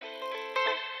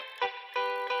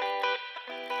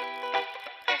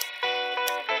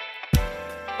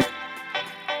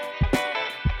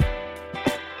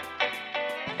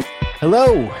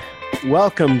Hello,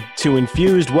 welcome to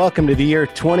Infused. Welcome to the year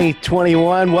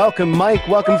 2021. Welcome, Mike.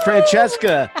 Welcome,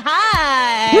 Francesca.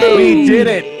 Hi. We did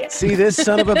it. See this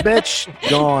son of a bitch?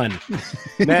 Gone.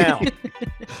 Now,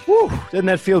 doesn't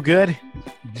that feel good?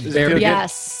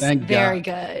 Yes, Thank very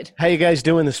God. good. How you guys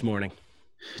doing this morning?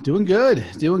 Doing good.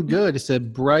 It's a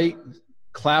bright,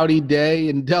 cloudy day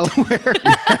in Delaware.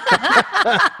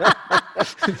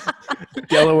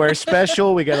 Delaware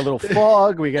special. We got a little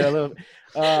fog. We got a little.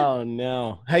 Oh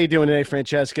no! How you doing today,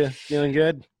 Francesca? Feeling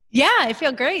good? Yeah, I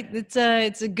feel great. It's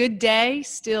a good day.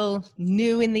 Still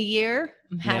new in the year.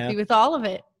 I'm happy with all of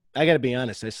it. I got to be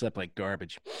honest. I slept like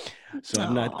garbage, so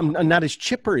I'm not as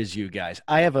chipper as you guys.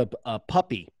 I have a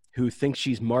puppy who thinks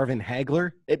she's Marvin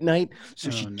Hagler at night, so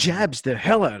she jabs the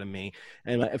hell out of me,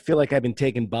 and I feel like I've been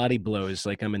taking body blows,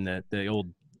 like I'm in the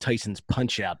old Tyson's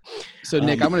Punch Out. So,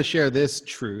 Nick, I'm going to share this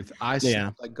truth. I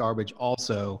slept like garbage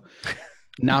also,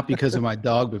 not because of my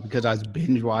dog, but because I was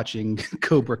binge watching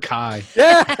Cobra Kai.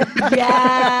 Yes.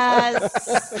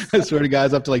 I swear to God, I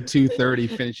was up to like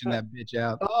 2:30 finishing that bitch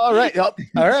out. All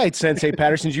right, Sensei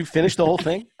Patterson, did you finish the whole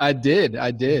thing? I did.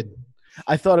 I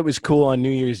thought it was cool on New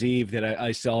Year's Eve that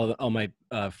I saw all my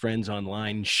friends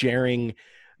online sharing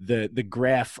the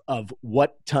graph of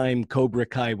what time Cobra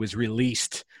Kai was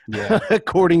released,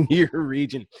 according to your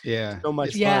region. Yeah. So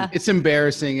much fun. It's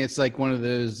embarrassing. It's like one of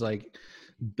those like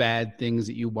bad things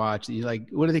that you watch that you like,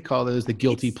 what do they call those? The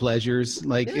guilty pleasures.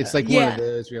 Like it's like one of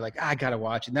those where you're like, I gotta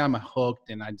watch it. Now I'm hooked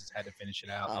and I just had to finish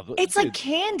it out. It's like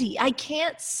candy. I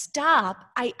can't stop.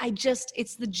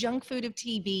 It's the junk food of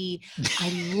TV.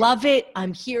 I love it.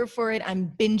 I'm here for it.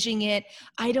 I'm binging it.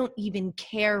 I don't even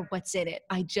care what's in it.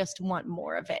 I just want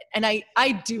more of it. And I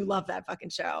do love that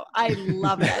fucking show. I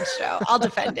love that show. I'll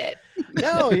defend it.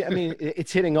 No, I mean,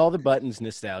 it's hitting all the buttons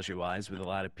nostalgia-wise with a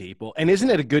lot of people. And isn't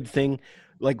it a good thing,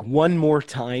 like one more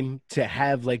time to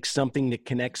have like something that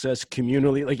connects us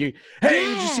communally? Like, did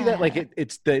you see that? Like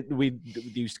we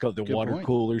used to call it the water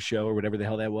cooler show or whatever the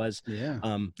hell that was. Yeah.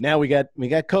 Now we got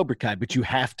Cobra Kai, but you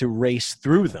have to race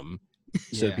through them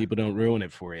so people don't ruin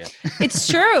it for you. It's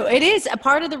true. It is a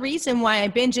part of the reason why I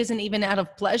binge isn't even out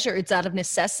of pleasure. It's out of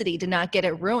necessity to not get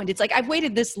it ruined. It's like I've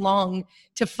waited this long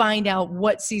to find out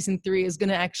what season 3 is going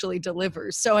to actually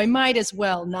deliver. So I might as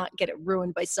well not get it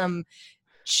ruined by some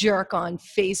jerk on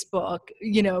Facebook,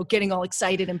 getting all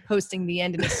excited and posting the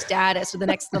end in a status with an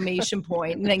exclamation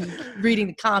point and then reading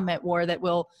the comment war that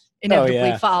will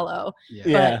inevitably follow.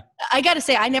 Yeah. But I got to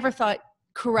say, I never thought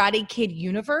Karate Kid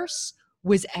universe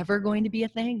was ever going to be a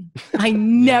thing. I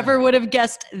never would have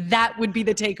guessed that would be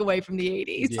the takeaway from the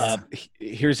 80s.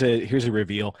 Here's a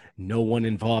reveal. No one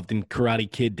involved in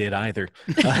Karate Kid did either.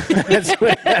 That's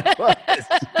what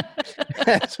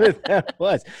that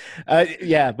was.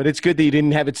 But it's good that you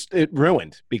didn't have it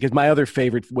ruined, because my other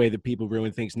favorite way that people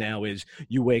ruin things now is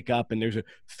you wake up and there's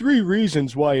 3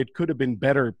 reasons why it could have been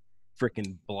better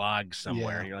freaking blog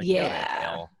somewhere. And you're like,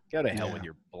 go to hell with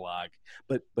your blog.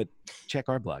 But check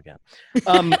our blog out.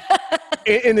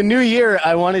 In the new year,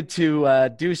 I wanted to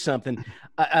do something.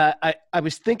 I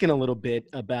was thinking a little bit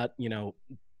about,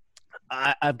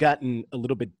 I've gotten a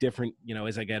little bit different,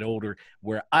 as I got older,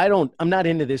 where I'm not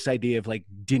into this idea of like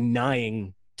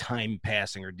denying time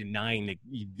passing or denying that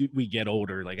we get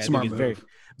older. Like I think it's very,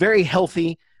 very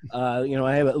healthy. I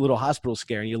have a little hospital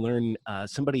scare, and you learn,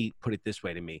 somebody put it this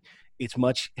way to me: it's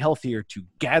much healthier to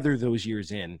gather those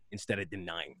years in instead of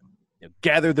denying them.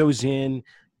 Gather those in,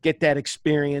 get that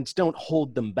experience, don't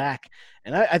hold them back.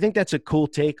 And I think that's a cool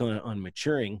take on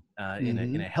maturing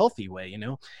in a healthy way,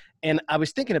 And I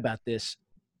was thinking about this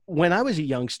when I was a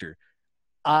youngster.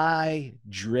 I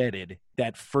dreaded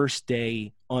that first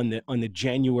day on the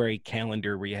January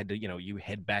calendar where you had to, you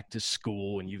head back to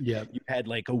school and you had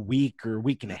like a week or a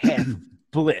week and a half of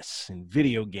bliss and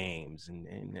video games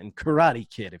and Karate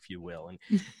Kid, if you will,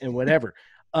 and whatever.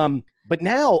 But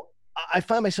now I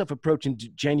find myself approaching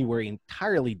January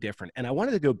entirely different. And I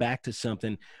wanted to go back to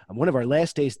something. One of our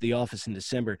last days at the office in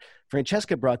December,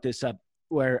 Francesca brought this up,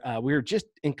 where we were just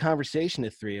in conversation,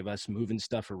 the 3 of us, moving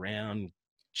stuff around,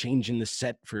 changing the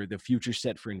set for the future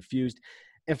set for Infused.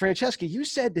 And Francesca, you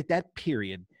said that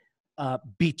period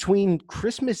between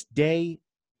Christmas Day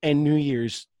and New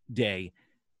Year's Day,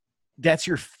 that's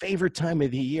your favorite time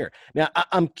of the year. Now,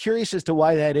 I'm curious as to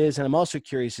why that is. And I'm also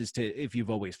curious as to if you've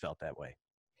always felt that way.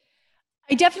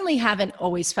 I definitely haven't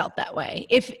always felt that way.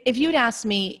 If you'd asked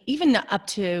me even up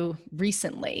to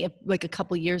recently, like a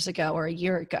couple years ago or a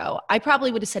year ago, I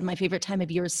probably would have said my favorite time of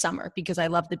year is summer because I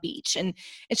love the beach. And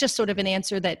it's just sort of an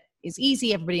answer that is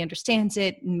easy. Everybody understands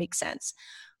it and makes sense.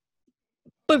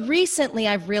 But recently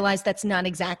I've realized that's not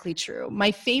exactly true.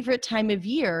 My favorite time of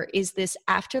year is this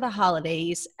after the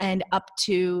holidays and up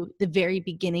to the very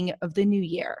beginning of the new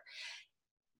year.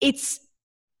 It's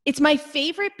my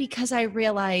favorite because I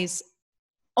realize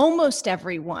almost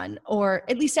everyone, or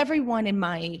at least everyone in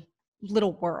my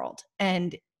little world,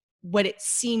 and what it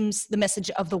seems the message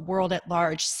of the world at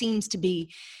large seems to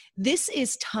be, this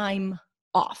is time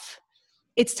off.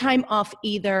 It's time off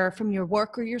either from your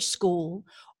work or your school,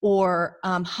 or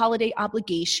holiday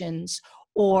obligations,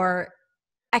 or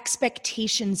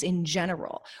expectations in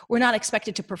general. We're not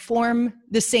expected to perform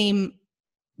the same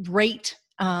rate,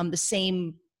 the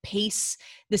same pace,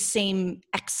 the same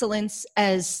excellence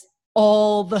as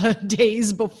all the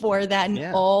days before that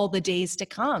and all the days to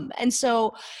come. And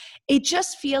so it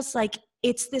just feels like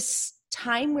it's this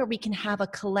time where we can have a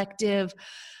collective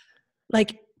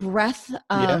like breath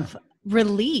of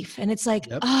relief. And it's like,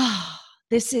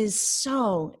 this is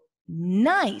so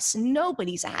nice.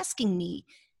 Nobody's asking me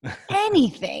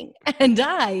anything. And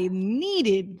I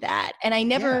needed that. And I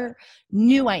never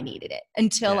knew I needed it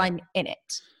until I'm in it.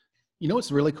 You know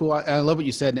what's really cool? I love what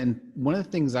you said. And one of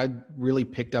the things I really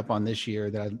picked up on this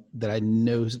year that I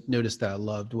noticed that I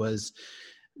loved was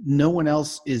no one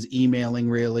else is emailing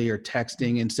really or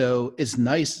texting. And so it's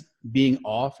nice being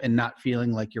off and not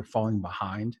feeling like you're falling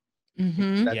behind.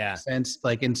 Mm-hmm. That makes sense.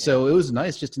 Like, and so it was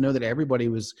nice just to know that everybody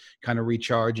was kind of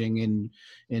recharging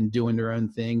and doing their own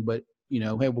thing. But you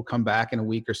know, hey, we'll come back in a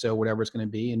week or so, whatever it's going to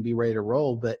be, and be ready to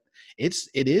roll. But it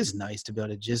is nice to be able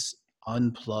to just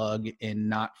unplug and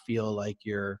not feel like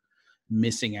you're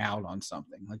missing out on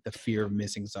something, like the fear of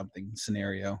missing something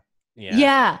scenario.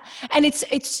 Yeah. And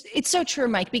it's so true,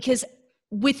 Mike, because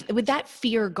with that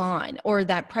fear gone or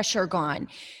that pressure gone,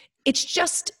 it's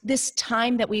just this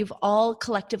time that we've all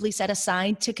collectively set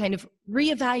aside to kind of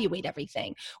reevaluate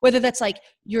everything, whether that's like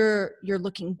you're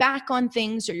looking back on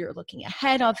things or you're looking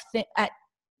ahead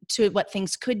to what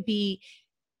things could be.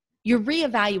 You're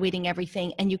reevaluating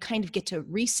everything, and you kind of get to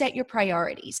reset your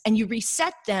priorities, and you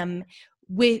reset them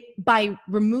by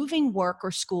removing work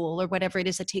or school or whatever it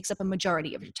is that takes up a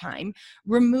majority of your time,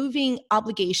 removing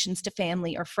obligations to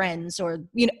family or friends, or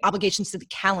obligations to the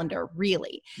calendar,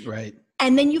 really. Right.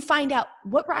 And then you find out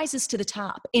what rises to the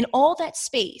top in all that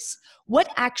space, what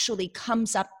actually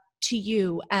comes up to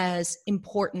you as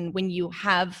important when you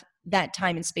have that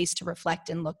time and space to reflect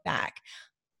and look back.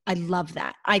 I love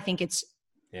that. I think it's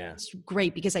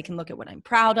great because I can look at what I'm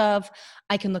proud of.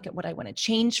 I can look at what I want to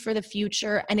change for the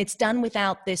future. And it's done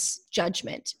without this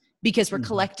judgment because we're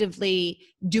collectively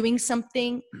doing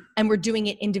something and we're doing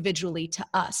it individually to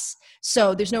us.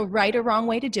 So there's no right or wrong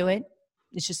way to do it.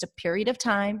 It's just a period of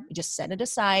time. You just set it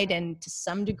aside, and to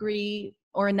some degree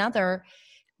or another,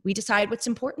 we decide what's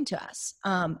important to us.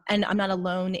 And I'm not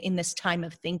alone in this time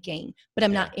of thinking, but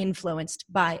I'm not influenced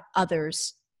by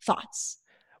others' thoughts.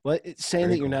 Well, saying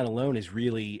that you're not alone is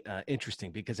really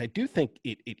interesting, because I do think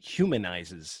it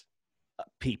humanizes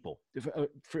people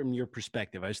from your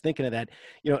perspective. I was thinking of that,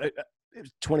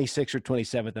 26th or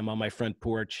 27th, I'm on my front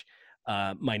porch.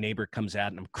 My neighbor comes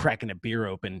out and I'm cracking a beer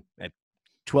open at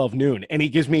 12 noon. And he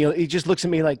just looks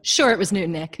at me like, sure, it was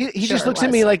noon, Nick. He just looks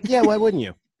at me like, yeah, why wouldn't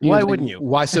you? Why wouldn't you?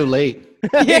 Why so late?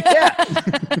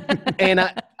 And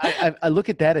I look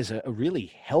at that as a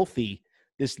really healthy,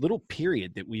 this little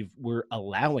period that we're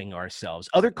allowing ourselves.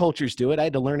 Other cultures do it. I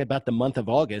had to learn about the month of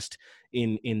August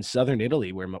in southern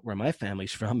Italy, where my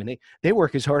family's from, and they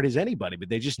work as hard as anybody, but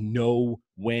they just know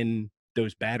when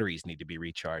those batteries need to be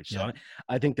recharged. So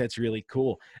I think that's really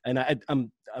cool, and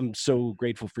I'm so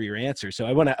grateful for your answer. So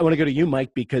I want to go to you, Mike,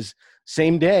 because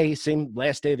same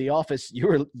last day of the office,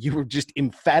 you were just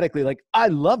emphatically like, I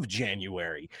love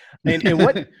January, and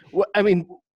what I mean.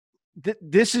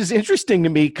 This is interesting to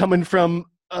me, coming from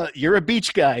you're a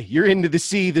beach guy. You're into the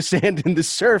sea, the sand, and the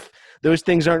surf. Those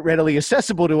things aren't readily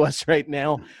accessible to us right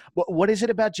now. What is it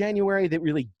about January that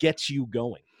really gets you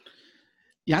going?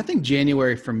 Yeah, I think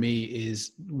January for me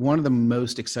is one of the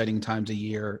most exciting times a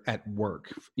year at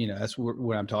work. That's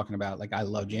what I'm talking about. Like, I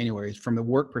love January. From the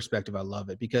work perspective, I love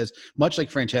it because, much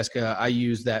like Francesca, I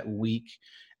use that week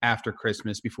after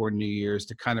Christmas, before New Year's,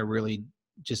 to kind of really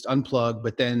just unplug,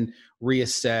 but then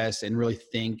reassess and really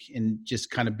think and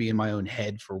just kind of be in my own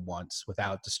head for once,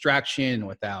 without distraction,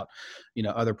 without,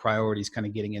 other priorities kind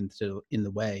of getting in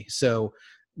the way. So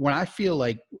when I feel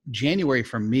like January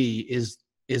for me is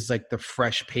like the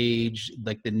fresh page,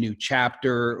 like the new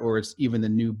chapter, or it's even the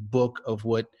new book of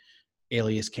what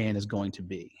Alias Can is going to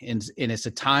be. And it's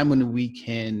a time when we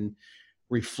can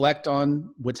reflect on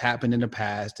what's happened in the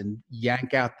past and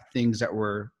yank out the things that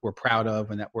we're proud of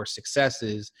and that were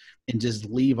successes, and just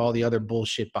leave all the other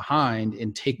bullshit behind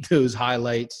and take those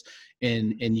highlights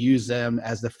and use them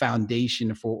as the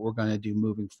foundation for what we're going to do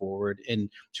moving forward, and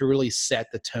to really set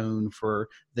the tone for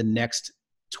the next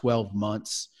 12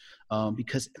 months.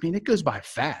 Because I mean, it goes by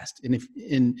fast. And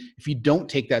if you don't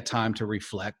take that time to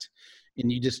reflect,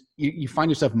 and you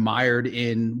find yourself mired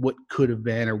in what could have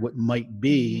been or what might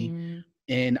be. Mm-hmm.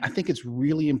 And I think it's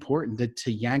really important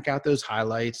to yank out those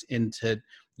highlights and to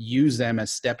use them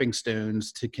as stepping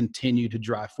stones to continue to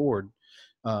drive forward,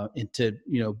 and to,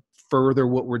 further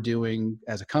what we're doing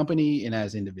as a company and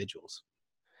as individuals.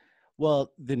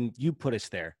 Well, then you put us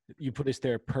there. You put us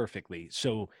there perfectly.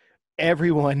 So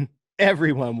everyone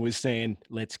was saying,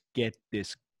 let's get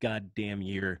this goddamn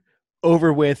year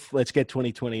over with. Let's get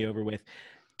 2020 over with.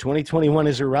 2021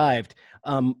 has arrived.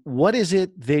 What is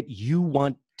it that you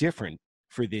want different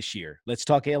for this year? Let's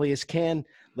talk Alias Can.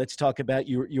 Let's talk about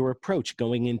your approach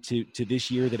going into this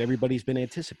year that everybody's been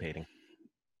anticipating.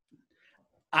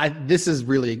 I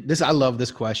love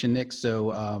this question, Nick.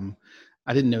 So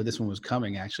I didn't know this one was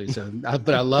coming, actually. So,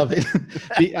 but I love it.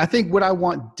 I think what I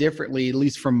want differently, at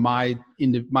least from my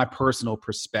personal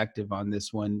perspective on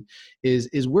this one,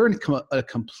 is we're in a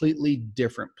completely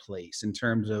different place in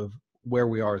terms of where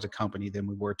we are as a company than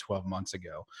we were 12 months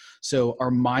ago. So our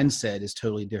mindset is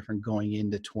totally different going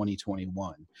into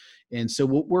 2021. And so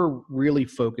what we're really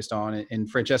focused on, and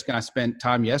Francesca and I spent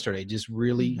time yesterday just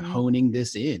really honing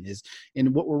this in,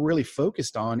 and what we're really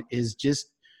focused on is just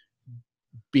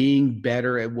being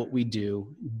better at what we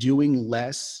do, doing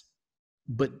less,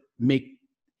 but make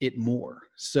it more.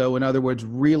 So in other words,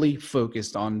 really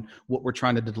focused on what we're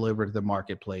trying to deliver to the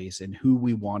marketplace and who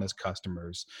we want as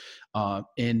customers,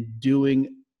 and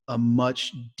doing a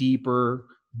much deeper,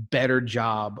 better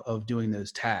job of doing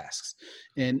those tasks.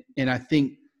 And I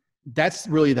think that's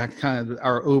really that kind of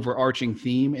our overarching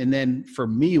theme. And then for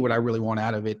me, what I really want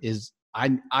out of it is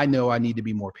I know I need to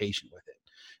be more patient with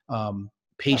it.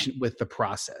 Patient with the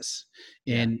process.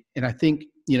 And I think,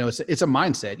 it's a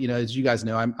mindset, as you guys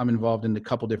know, I'm involved in a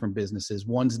couple different businesses.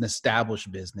 One's an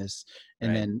established business,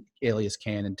 and then Alias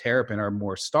Can and Terrapin are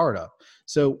more startup.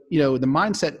 So, the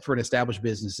mindset for an established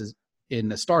business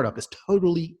in a startup is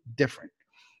totally different.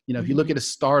 If you look at a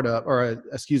startup,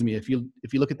 if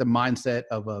you look at the mindset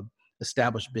of a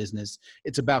established business,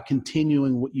 it's about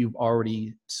continuing what you've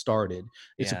already started.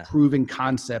 It's a proven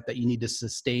concept that you need to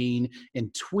sustain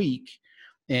and tweak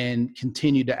and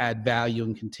continue to add value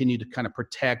and continue to kind of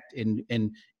protect and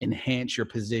enhance your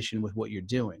position with what you're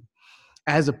doing.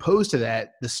 As opposed to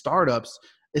that, the startups,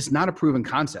 it's not a proven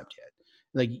concept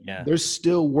yet. There's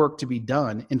still work to be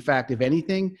done. In fact, if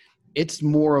anything, it's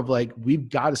more of like, we've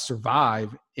got to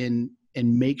survive and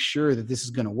make sure that this is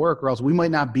going to work, or else we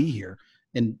might not be here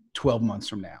in 12 months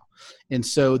from now. And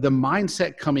so the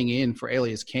mindset coming in for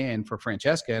Alias Can, for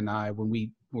Francesca and I, when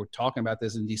we were talking about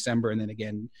this in December and then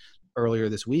again earlier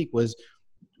this week, was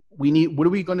what are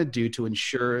we going to do to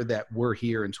ensure that we're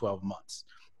here in 12 months?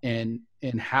 And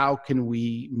how can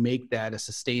we make that a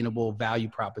sustainable value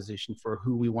proposition for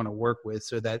who we want to work with,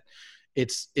 so that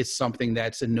it's something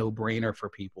that's a no-brainer for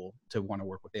people to want to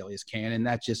work with Alias Can. And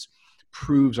that just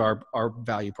proves our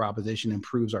value proposition,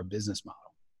 improves our business model.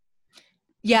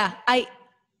 Yeah,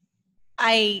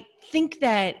 I think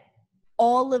that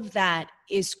all of that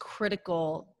is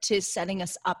critical to setting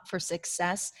us up for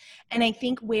success. And I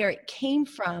think where it came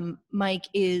from, Mike,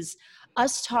 is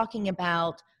us talking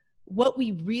about what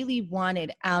we really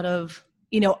wanted out of,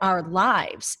 our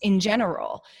lives in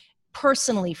general,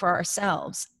 personally for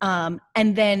ourselves. And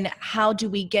then how do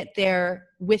we get there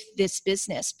with this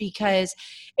business? Because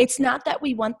it's not that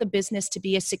we want the business to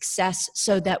be a success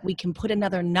so that we can put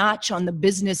another notch on the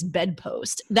business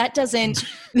bedpost. That's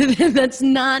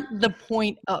not the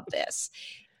point of this.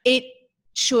 It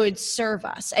should serve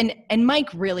us. And Mike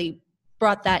really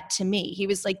brought that to me. He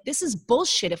was like, this is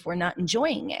bullshit if we're not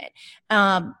enjoying it.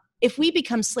 If we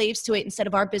become slaves to it instead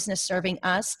of our business serving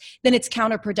us, then it's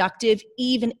counterproductive,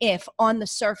 even if on the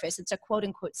surface it's a quote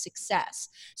unquote success.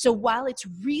 So while it's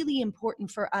really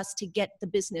important for us to get the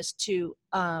business to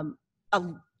a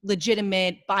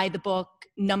legitimate, by the book,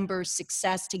 numbers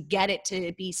success, to get it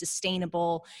to be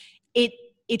sustainable, it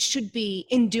should be,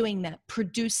 in doing that,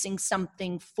 producing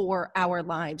something for our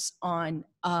lives on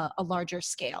a larger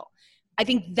scale. I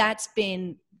think that's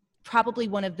been probably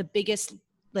one of the biggest,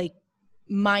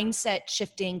 mindset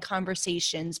shifting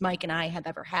conversations Mike and I have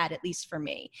ever had, at least for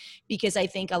me, because I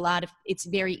think it's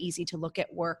very easy to look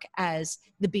at work as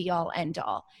the be all end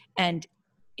all, and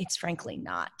it's frankly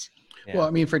not. Yeah. Well,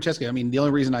 I mean, Francesca, the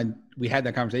only reason we had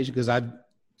that conversation, because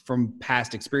from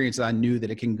past experience, I knew that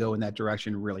it can go in that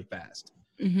direction really fast.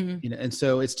 Mm-hmm. And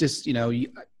so it's just,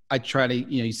 I try to,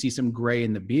 you see some gray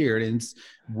in the beard, and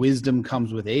wisdom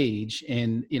comes with age.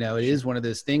 And, it is one of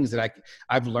those things that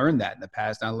I've learned that in the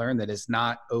past. I learned that it's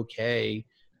not okay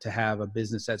to have a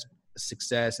business that's a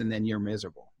success and then you're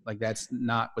miserable. Like, that's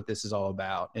not what this is all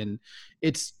about. And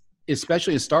it's,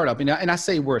 especially a startup. And I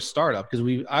say we're a startup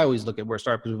because I always look at we're a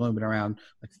startup because we've only been around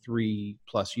like 3+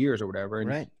 years or whatever. And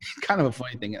right. Kind of a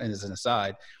funny thing, and as an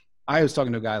aside, I was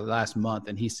talking to a guy last month,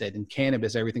 and he said in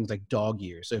cannabis, everything's like dog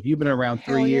years. So if you've been around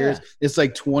 3 years, it's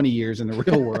like 20 years in the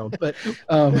real world. But,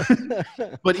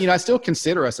 I still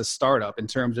consider us a startup in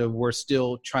terms of we're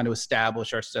still trying to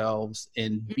establish ourselves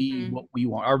and be what we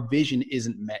want. Our vision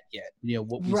isn't met yet.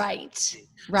 What we right. So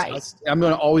I'm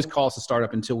going to always call us a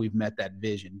startup until we've met that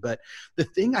vision. But the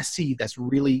thing I see that's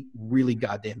really, really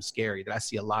goddamn scary that I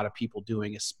see a lot of people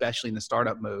doing, especially in the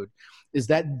startup mode, is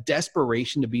that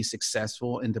desperation to be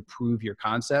successful and to prove your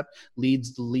concept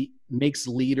makes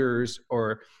leaders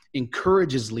or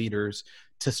encourages leaders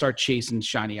to start chasing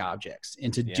shiny objects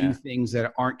and to do things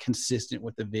that aren't consistent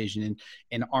with the vision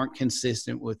and aren't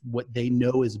consistent with what they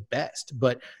know is best.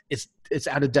 But it's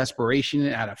out of desperation,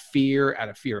 out of fear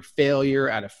of failure,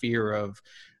 out of fear of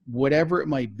whatever it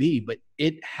might be. But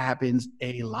it happens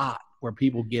a lot where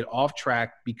people get off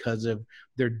track because of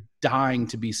they're dying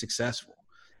to be successful.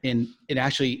 And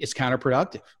it's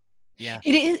counterproductive. Yeah,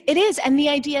 it is. And the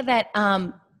idea that,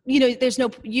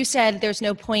 you said there's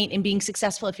no point in being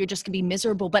successful if you're just gonna be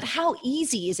miserable, but how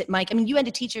easy is it, Mike? I mean, you had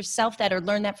to teach yourself that or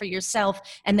learn that for yourself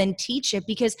and then teach it,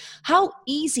 because how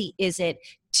easy is it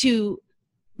to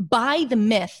buy the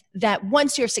myth that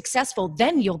once you're successful,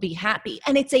 then you'll be happy?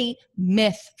 And it's a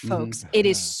myth, folks. Mm-hmm. It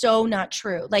is so not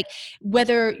true. Like,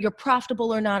 whether you're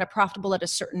profitable or not, or profitable at a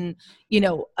certain,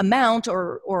 amount,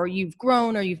 or you've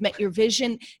grown or you've met your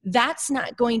vision, that's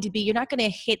not going to be, you're not going to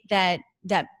hit that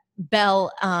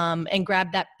bell and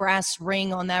grab that brass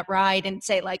ring on that ride and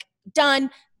say like, done,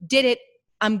 did it,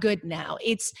 I'm good now.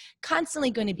 It's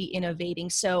constantly going to be innovating.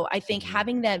 So I think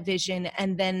having that vision,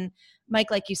 and then,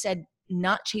 Mike, like you said,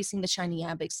 not chasing the shiny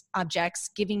objects,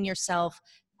 giving yourself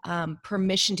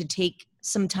permission to take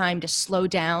some time to slow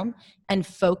down and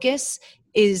focus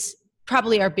is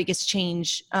probably our biggest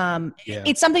change.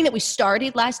 It's something that we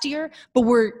started last year, but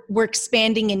we're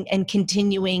expanding and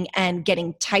continuing and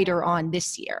getting tighter on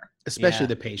this year. Especially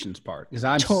the patience part, because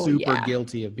I'm super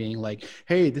guilty of being like,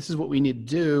 hey, this is what we need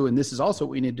to do, and this is also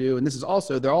what we need to do, and this is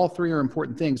also, they're all three are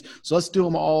important things. So let's do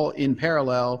them all in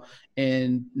parallel.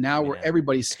 And now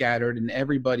everybody's scattered and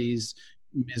everybody's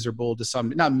miserable to some,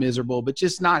 not miserable, but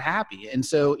just not happy. And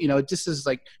so, it just is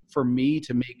like, for me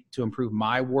to improve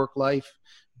my work life,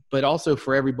 but also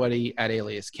for everybody at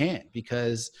Alias Can,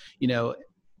 because,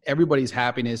 everybody's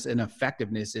happiness and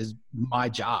effectiveness is my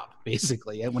job,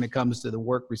 basically, when it comes to the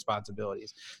work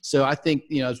responsibilities. So I think,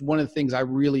 it's one of the things I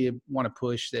really want to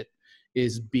push, that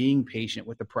is being patient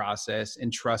with the process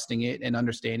and trusting it and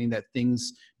understanding that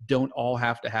things don't all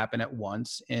have to happen at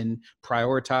once, and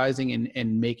prioritizing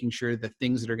and making sure that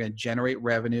things that are going to generate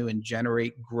revenue and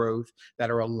generate growth that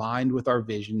are aligned with our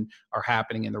vision are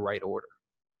happening in the right order.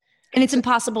 And it's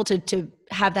impossible to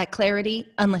have that clarity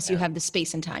unless you have the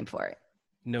space and time for it.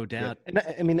 No doubt. And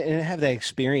I have that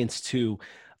experience too,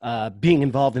 being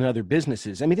involved in other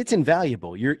businesses. I mean, it's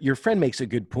invaluable. Your friend makes a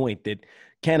good point that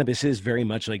cannabis is very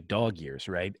much like dog years,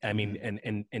 right? I mean,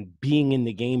 and being in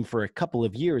the game for a couple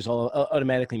of years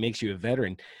automatically makes you a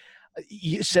veteran.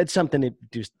 You said something that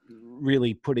just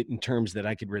really put it in terms that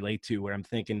I could relate to, where I'm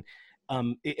thinking,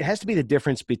 it has to be the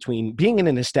difference between being in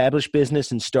an established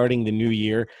business and starting the new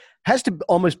year. Has to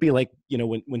almost be like,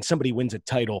 when somebody wins a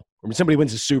title or when somebody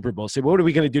wins a Super Bowl, say, what are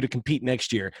we going to do to compete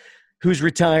next year? Who's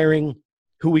retiring?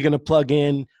 Who are we going to plug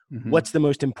in? Mm-hmm. What's the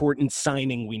most important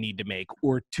signing we need to make,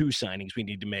 or 2 signings we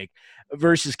need to make?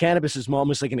 Versus cannabis is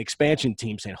almost like an expansion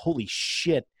team saying, holy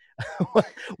shit,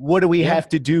 what do we have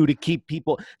to do to get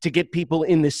people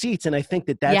in the seats? And I think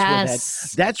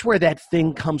that's where that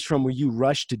thing comes from, where you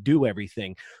rush to do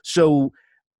everything. So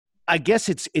I guess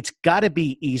it's got to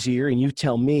be easier. And you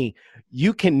tell me,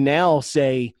 you can now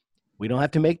say, we don't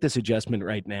have to make this adjustment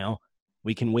right now.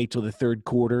 We can wait till the third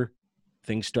quarter.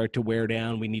 Things start to wear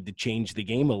down. We need to change the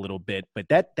game a little bit. But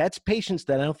that's patience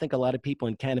that I don't think a lot of people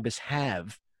in cannabis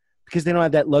have, because they don't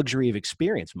have that luxury of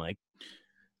experience, Mike.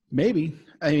 Maybe.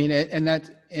 I mean, and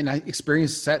I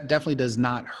experience that definitely does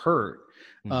not hurt.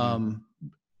 Mm-hmm.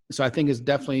 So I think it's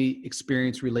definitely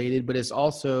experience related, but it's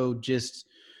also just,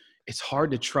 it's hard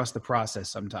to trust the process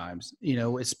sometimes,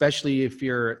 especially if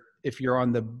you're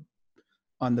on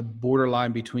on the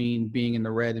borderline between being in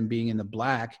the red and being in the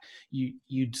black,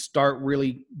 you'd start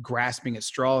really grasping at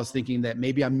straws, thinking that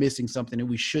maybe I'm missing something and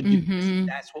we should do this. And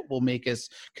that's what will make us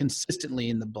consistently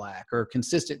in the black, or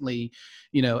consistently,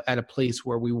 at a place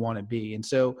where we want to be. And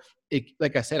so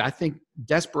like I said, I think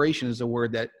desperation is a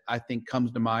word that I think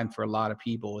comes to mind for a lot of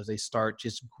people as they start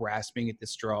just grasping at the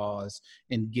straws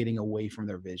and getting away from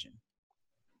their vision.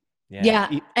 Yeah.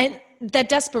 And that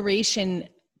desperation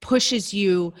pushes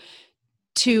you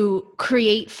to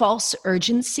create false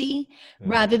urgency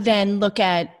rather than look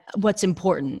at what's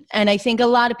important. And I think a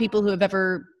lot of people who have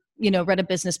ever, read a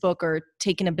business book or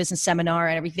taken a business seminar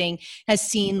and everything has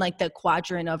seen like the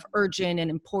quadrant of urgent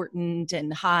and important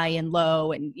and high and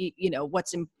low, and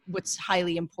what's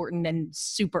highly important and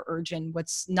super urgent,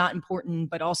 what's not important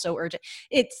but also urgent.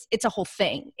 It's a whole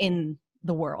thing in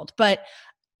the world, but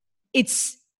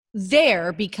it's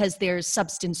there because there's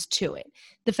substance to it.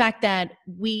 The fact that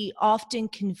we often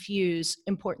confuse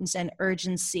importance and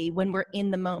urgency when we're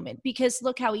in the moment, because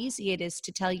look how easy it is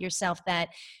to tell yourself that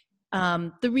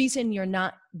the reason you're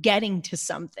not getting to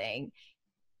something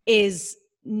is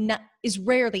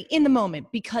rarely in the moment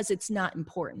because it's not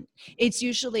important. It's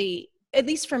usually, at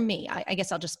least for me, I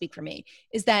guess I'll just speak for me,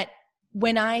 is that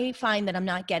when I find that I'm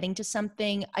not getting to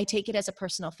something, I take it as a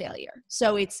personal failure.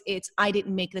 So it's I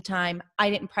didn't make the time. I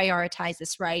didn't prioritize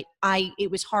this right. It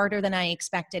was harder than I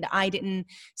expected. I didn't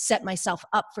set myself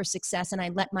up for success and I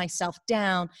let myself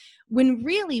down. When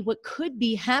really what could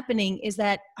be happening is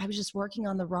that I was just working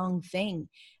on the wrong thing.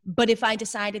 But if I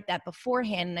decided that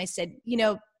beforehand and I said,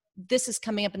 this is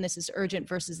coming up and this is urgent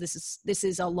versus this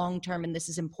is a long-term and this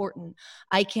is important,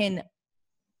 I can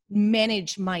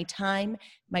manage my time,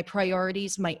 my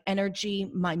priorities, my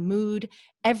energy, my mood,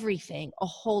 everything a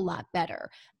whole lot better.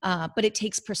 But it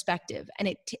takes perspective, and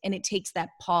it takes that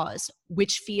pause,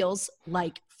 which feels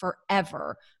like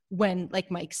forever when,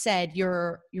 like Mike said,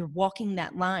 you're walking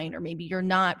that line, or maybe you're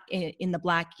not in the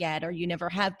black yet, or you never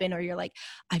have been, or you're like,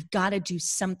 I've got to do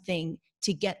something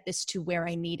to get this to where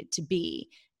I need it to be.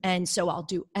 And so I'll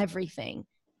do everything.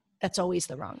 That's always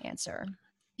the wrong answer.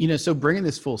 So bringing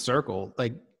this full circle,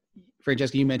 like,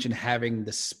 Francesca, you mentioned having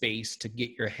the space to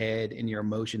get your head and your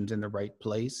emotions in the right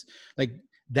place. Like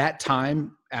that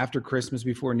time after Christmas,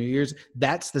 before New Year's,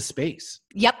 that's the space.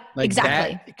 Yep, like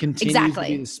exactly. That continues to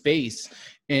be the space.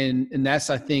 And that's,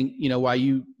 I think, why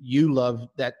you love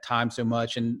that time so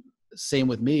much. And same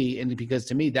with me. And because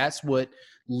to me, that's what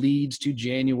leads to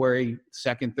January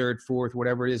 2nd, 3rd, 4th,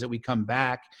 whatever it is that we come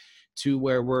back to,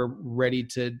 where we're ready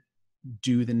to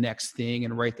do the next thing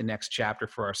and write the next chapter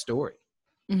for our story.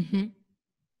 100%.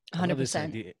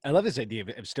 I love this idea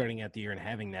of starting out the year and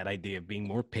having that idea of being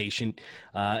more patient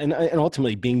and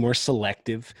ultimately being more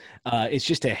selective. It's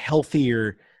just a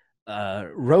healthier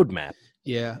roadmap.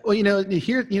 Yeah. Well,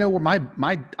 here, where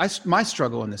my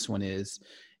struggle in this one is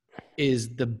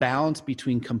the balance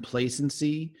between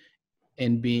complacency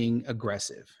and being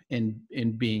aggressive and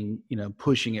being,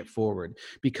 pushing it forward,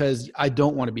 because I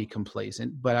don't want to be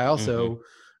complacent, but I also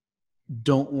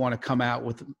don't want to come out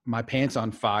with my pants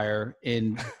on fire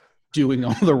and doing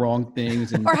all the wrong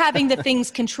things, or having the things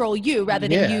control you rather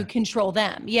than you control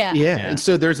them. Yeah. And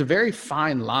so there's a very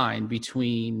fine line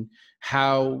between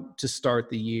how to start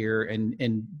the year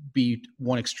and be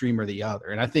one extreme or the other.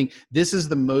 And I think this is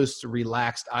the most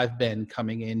relaxed I've been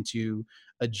coming into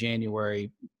a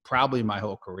January, probably my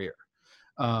whole career.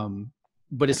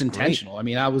 But it's intentional. Great. I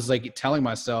mean, I was like telling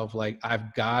myself, like,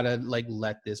 I've got to like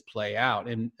let this play out.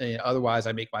 And otherwise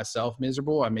I make myself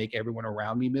miserable. I make everyone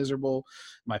around me miserable,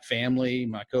 my family,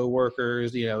 my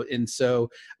coworkers, and so,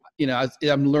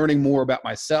 I'm learning more about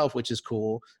myself, which is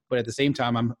cool. But at the same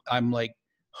time, I'm like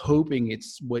hoping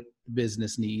it's what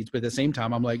business needs. But at the same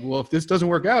time, I'm like, well, if this doesn't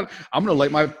work out, I'm going to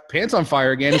light my pants on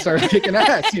fire again and start kicking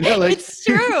ass, like it's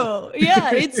true.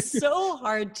 Yeah. It's so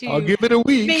hard to I'll give it a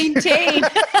week. Maintain.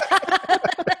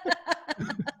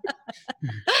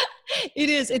 It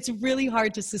is. It's really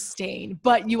hard to sustain,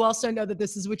 but you also know that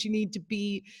this is what you need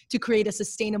to create a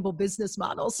sustainable business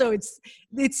model. So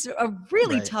it's a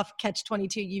really tough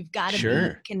catch-22. You've got to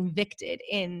be convicted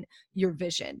in your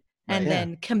vision and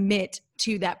then commit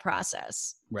to that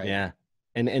process. Right. Yeah.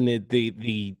 And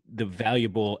the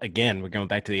valuable, again, we're going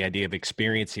back to the idea of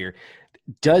experience here,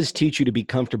 does teach you to be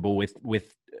comfortable with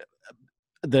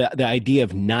the idea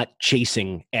of not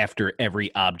chasing after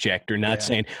every object, or not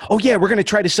saying, oh yeah, we're going to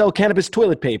try to sell cannabis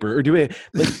toilet paper, or do it.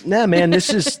 Like, nah, man,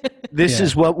 this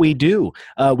is what we do.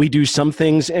 We do some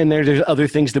things, and there's other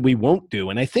things that we won't do.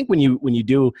 And I think when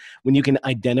you can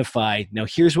identify, now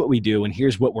here's what we do and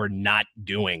here's what we're not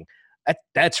doing,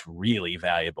 that's really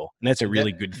valuable. And that's a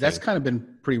really good thing. That's kind of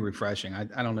been pretty refreshing.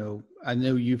 I don't know. I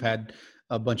know you've had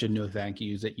a bunch of no thank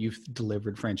yous that you've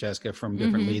delivered, Francesca, from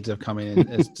different leads that have come in,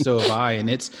 and so have I. And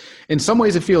it's, in some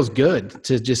ways it feels good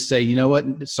to just say, you know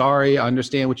what, sorry, I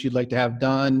understand what you'd like to have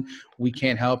done. We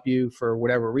can't help you for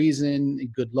whatever reason.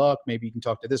 Good luck. Maybe you can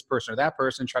talk to this person or that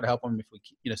person, try to help them if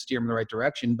we, steer them in the right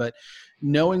direction. But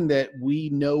knowing that we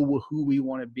know who we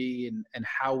want to be and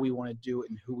how we want to do it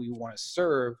and who we want to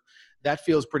serve, that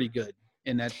feels pretty good.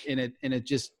 And it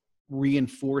just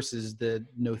reinforces the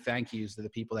no thank yous to the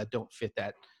people that don't fit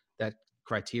that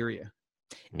criteria.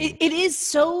 It is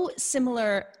so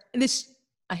similar.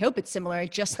 I hope it's similar. I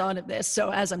just thought of this,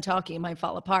 so as I'm talking, it might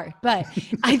fall apart. But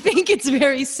I think it's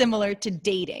very similar to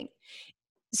dating.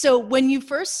 So when you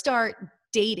first start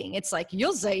dating, it's like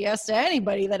you'll say yes to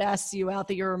anybody that asks you out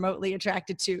that you're remotely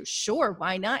attracted to. Sure,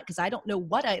 why not? Because I don't know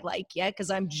what I like yet, because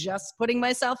I'm just putting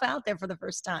myself out there for the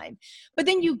first time. But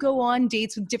then you go on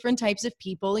dates with different types of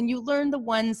people, and you learn the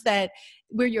ones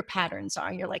where your patterns are.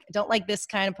 And you're like, I don't like this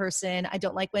kind of person. I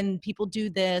don't like when people do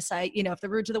this. If they're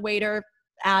rude to the waiter,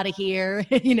 out of here.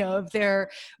 If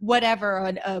they're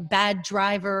whatever, a bad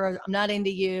driver, I'm not into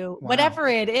you, whatever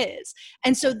it is.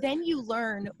 And so then you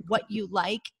learn what you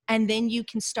like, and then you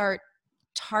can start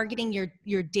targeting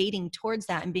your dating towards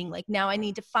that and being like, now I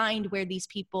need to find where these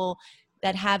people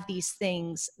that have these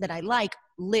things that I like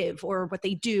live, or what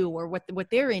they do, or what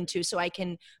they're into, so I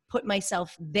can put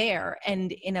myself there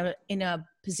and in a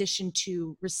position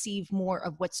to receive more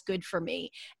of what's good for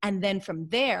me. And then from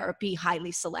there, be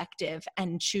highly selective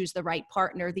and choose the right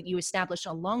partner that you establish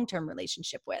a long-term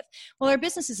relationship with. Well, our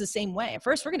business is the same way. At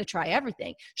first, we're going to try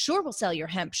everything. Sure, we'll sell your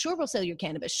hemp. Sure, we'll sell your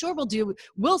cannabis. Sure,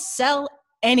 we'll sell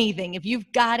anything. If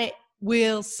you've got it,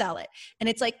 we'll sell it. And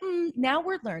it's like, now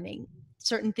we're learning.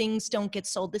 Certain things don't get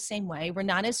sold the same way. We're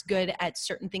not as good at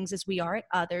certain things as we are at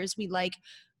others. We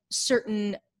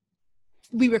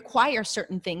require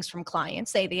certain things from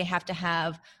clients. They have to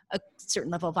have a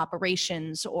certain level of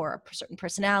operations or a certain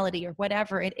personality or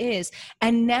whatever it is.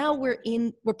 And now we're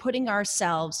putting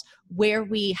ourselves where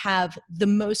we have the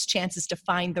most chances to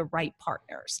find the right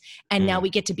partners. And now we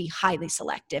get to be highly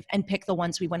selective and pick the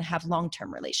ones we want to have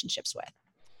long-term relationships with.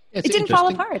 It didn't fall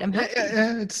apart. I'm happy.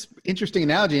 It's interesting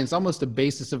analogy. And it's almost the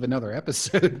basis of another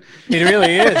episode. It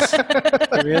really is.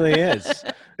 It really is.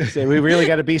 So we really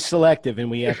got to be selective,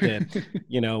 and we have to,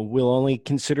 we'll only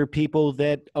consider people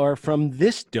that are from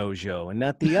this dojo and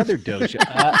not the other dojo.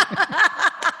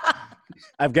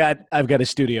 I've got a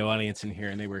studio audience in here,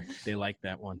 and they like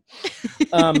that one.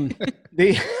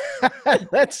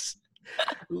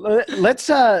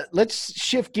 Let's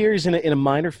shift gears in a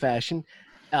minor fashion.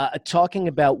 Talking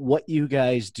about what you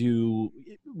guys do.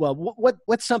 Well,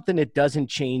 what's something that doesn't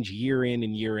change year in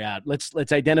and year out?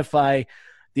 Let's identify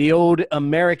the old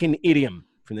American idiom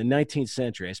from the 19th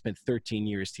century. I spent 13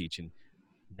 years teaching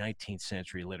 19th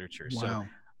century literature. Wow. So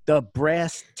the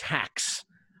brass tacks.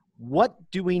 What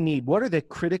do we need? What are the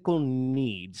critical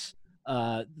needs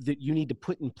that you need to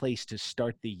put in place to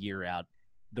start the year out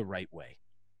the right way?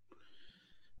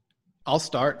 I'll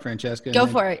start, Francesca. Go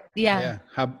for it. Yeah.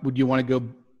 How would you want to go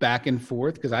back and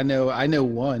forth? Because I know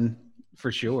one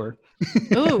for sure.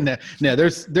 Ooh. No,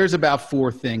 there's about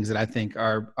 4 things that I think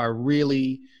are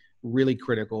really, really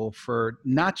critical for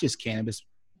not just cannabis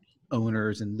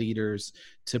owners and leaders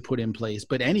to put in place,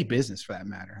 but any business for that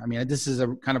matter. I mean, this is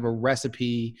a kind of a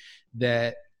recipe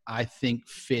that I think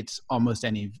fits almost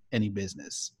any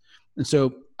business. And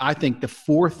so I think the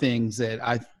 4 things that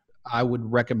I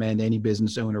would recommend any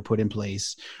business owner put in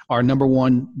place are, number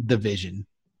 1, the vision.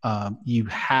 You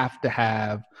have to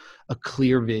have a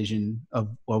clear vision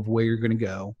of where you're going to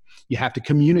go. You have to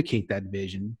communicate that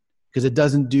vision, because it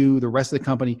doesn't do the rest of the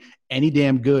company any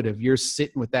damn good if you're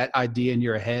sitting with that idea in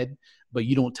your head, but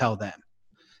you don't tell them.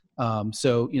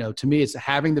 So, to me, it's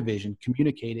having the vision,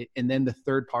 communicate it. And then the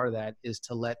third part of that is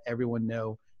to let everyone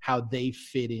know how they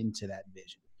fit into that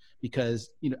vision.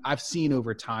 Because, I've seen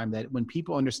over time that when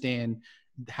people understand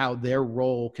how their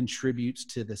role contributes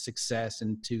to the success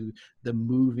and to the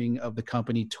moving of the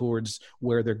company towards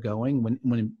where they're going,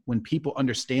 when people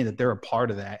understand that they're a part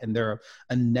of that and they're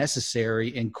a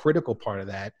necessary and critical part of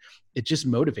that, it just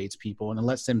motivates people, and it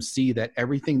lets them see that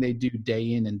everything they do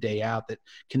day in and day out that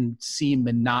can seem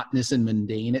monotonous and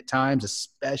mundane at times,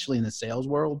 especially in the sales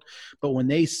world. But when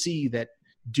they see that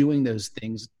doing those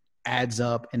things adds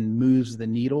up and moves the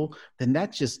needle, then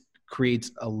that just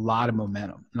creates a lot of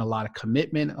momentum and a lot of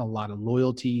commitment, a lot of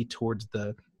loyalty towards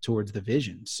the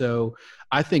vision. So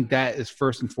I think that is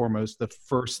first and foremost the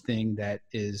first thing that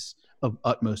is of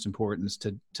utmost importance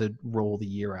to roll the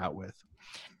year out with.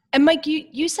 And Mike,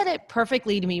 you said it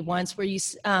perfectly to me once, where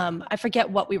I forget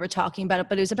what we were talking about,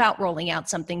 but it was about rolling out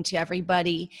something to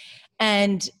everybody.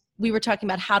 And we were talking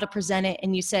about how to present it,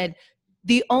 and you said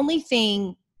the only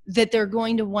thing that they're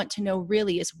going to want to know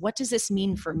really is, what does this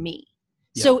mean for me?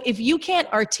 Yeah. So if you can't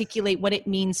articulate what it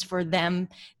means for them,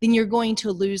 then you're going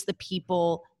to lose the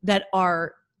people that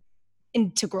are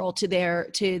integral to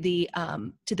the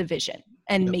vision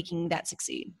and making that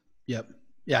succeed. Yep.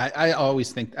 Yeah. I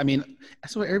always think, I mean,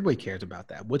 that's what everybody cares about,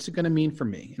 that. What's it going to mean for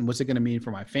me, and what's it going to mean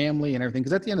for my family and everything?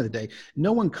 Because at the end of the day,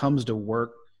 no one comes to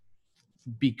work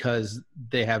because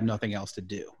they have nothing else to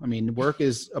do. I mean, work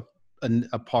is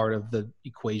a part of the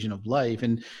equation of life,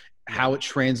 and how it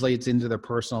translates into their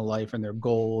personal life and their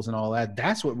goals and all that.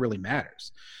 That's what really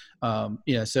matters.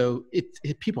 So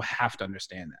people have to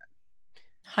understand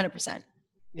that. 100%.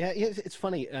 Yeah, it's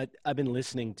funny. I've been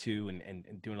listening to and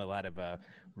doing a lot of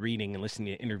reading and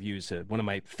listening to interviews. One of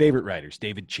my favorite writers,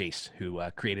 David Chase, who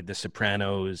created The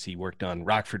Sopranos. He worked on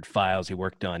Rockford Files. He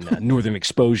worked on Northern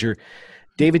Exposure.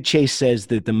 David Chase says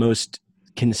that the most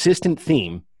consistent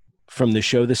theme from the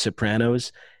show The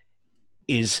Sopranos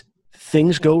is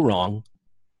things go wrong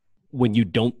when you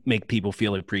don't make people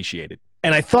feel appreciated.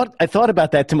 And I thought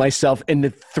about that to myself, and the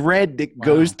thread that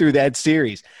goes through that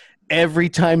series. Every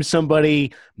time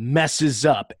somebody messes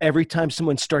up, every time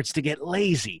someone starts to get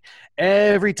lazy,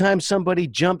 every time somebody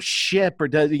jumps ship or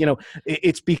does,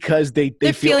 it's because they're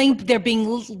feeling they're being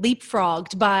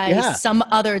leapfrogged by some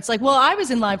other. It's like, well, I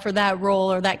was in line for that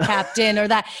role or that captain or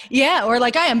that. Yeah. Or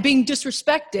like, I am being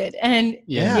disrespected. And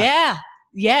yeah,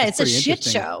 it's a shit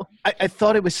show. I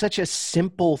thought it was such a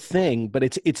simple thing, but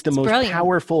it's the most brilliant.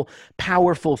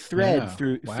 powerful thread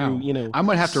through. I'm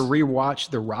gonna have to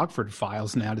rewatch the Rockford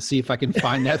Files now to see if I can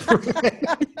find that thread.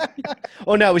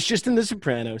 Oh no, it was just in The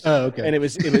Sopranos. Oh, okay. And it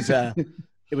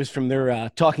was from their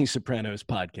Talking Sopranos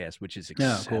podcast, which is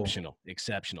exceptional.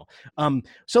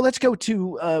 So let's go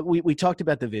to we talked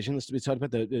about the vision. We talked about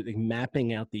the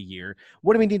mapping out the year.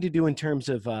 What do we need to do in terms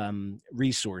of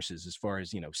resources, as far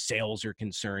as sales are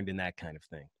concerned and that kind of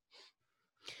thing?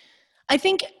 I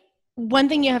think one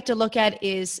thing you have to look at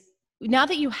is, now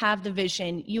that you have the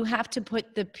vision, you have to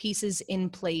put the pieces in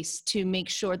place to make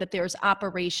sure that there's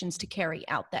operations to carry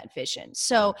out that vision.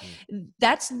 So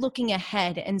that's looking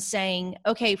ahead and saying,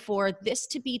 okay, for this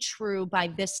to be true by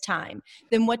this time,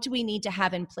 then what do we need to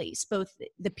have in place? Both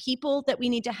the people that we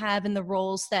need to have in the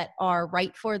roles that are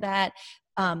right for that,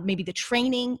 maybe the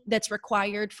training that's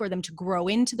required for them to grow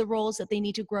into the roles that they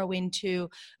need to grow into,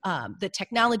 the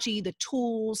technology, the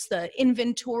tools, the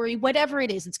inventory, whatever it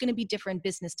is. It's going to be different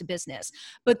business to business.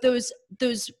 But those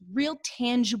real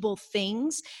tangible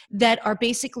things that are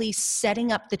basically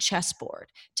setting up the chessboard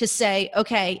to say,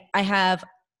 okay, I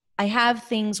have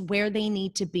things where they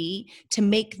need to be to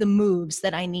make the moves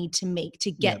that I need to make to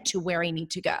get to where I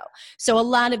need to go. So a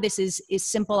lot of this is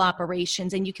simple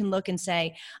operations, and you can look and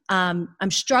say, I'm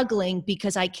struggling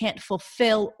because I can't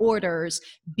fulfill orders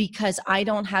because I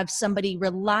don't have somebody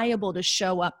reliable to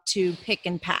show up to pick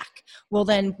and pack. Well,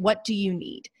 then what do you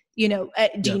need?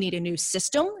 Do you need a new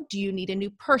system? Do you need a new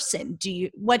person?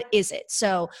 What is it?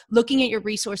 So looking at your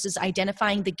resources,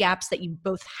 identifying the gaps that you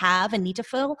both have and need to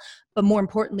fill, but more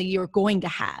importantly, you're going to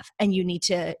have, and you need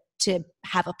to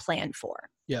have a plan for.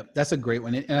 Yeah, that's a great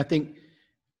one. And I think,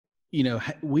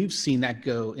 we've seen that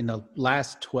go in the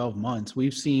last 12 months.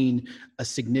 We've seen a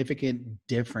significant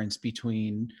difference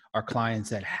between our clients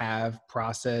that have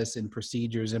process and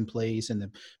procedures in place and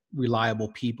the reliable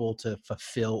people to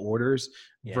fulfill orders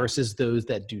versus those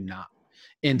that do not.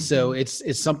 And so it's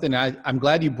something I'm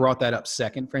glad you brought that up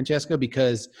second, Francesca,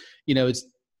 because,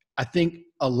 I think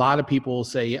a lot of people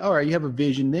say, all right, you have a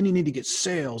vision, then you need to get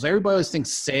sales. Everybody always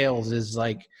thinks sales is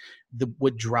like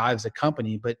what drives a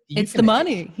company, but it's the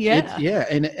money.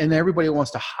 And everybody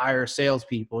wants to hire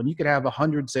salespeople, and you could have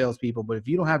 100 salespeople, but if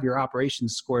you don't have your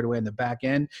operations squared away in the back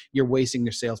end, you're wasting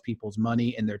your salespeople's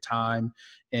money and their time,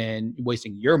 and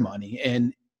wasting your money.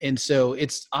 And so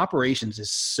operations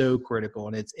is so critical,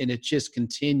 and it just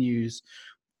continues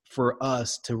for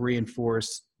us to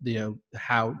reinforce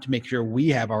how to make sure we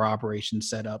have our operations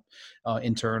set up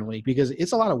internally, because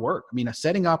it's a lot of work. I mean,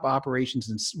 setting up operations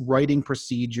and writing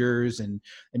procedures and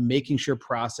making sure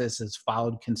process is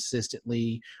followed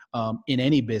consistently in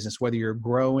any business, whether you're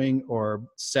growing or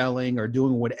selling or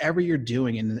doing whatever you're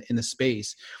doing in the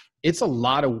space, it's a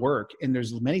lot of work. And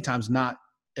there's many times not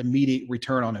immediate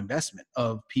return on investment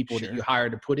of people that you hire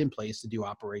to put in place to do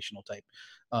operational type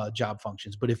job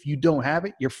functions. But if you don't have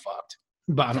it, you're fucked.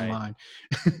 Bottom line.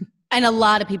 And a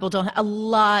lot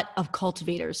of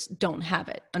cultivators don't have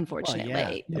it,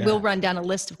 unfortunately. We'll run down a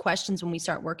list of questions when we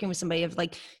start working with somebody of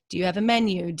like, do you have a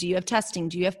menu? Do you have testing?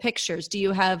 Do you have pictures? Do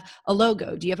you have a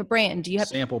logo? Do you have a brand? Do you have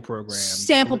sample program?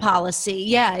 Sample policy.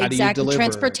 Yeah, exactly.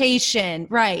 Transportation.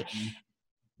 Right.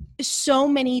 so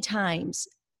many times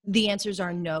the answers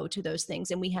are no to those things,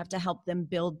 and we have to help them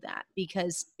build that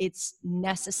because it's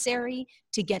necessary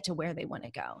to get to where they want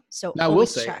to go. So now, I will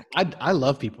say, I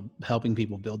love helping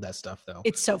people build that stuff, though.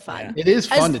 It's so fun. Yeah. It is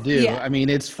fun to do. Yeah. I mean,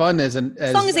 it's fun as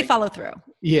long as they follow through.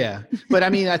 Yeah. But I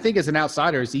mean, I think as an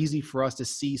outsider, it's easy for us to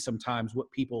see sometimes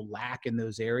what people lack in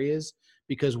those areas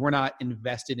because we're not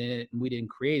invested in it and we didn't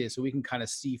create it. So we can kind of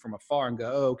see from afar and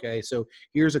go, oh, okay, so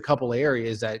here's a couple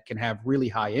areas that can have really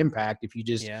high impact if you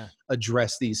just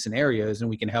address these scenarios, and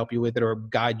we can help you with it or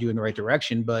guide you in the right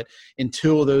direction. But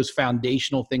until those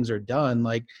foundational things are done,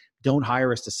 like, don't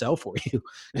hire us to sell for you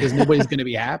because nobody's going to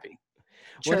be happy.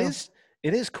 Well,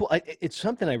 it is cool. It's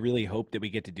something I really hope that we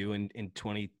get to do in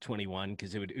 2021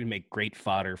 because it would make great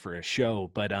fodder for a show.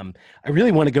 But I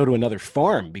really want to go to another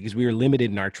farm because we were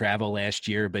limited in our travel last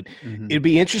year. But it'd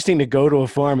be interesting to go to a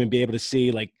farm and be able to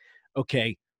see, like,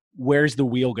 okay, where's the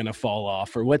wheel going to fall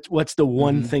off, or what's the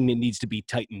one thing that needs to be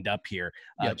tightened up here,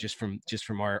 just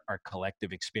from our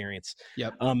collective experience.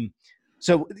 Yep.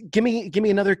 So give me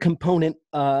another component,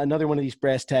 another one of these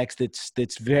brass tacks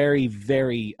that's very,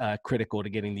 very critical to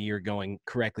getting the year going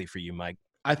correctly for you, Mike.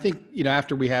 I think,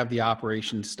 after we have the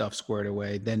operation stuff squared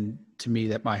away, then to me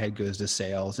that my head goes to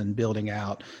sales and building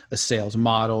out a sales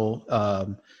model,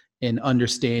 and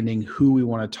understanding who we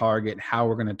want to target, how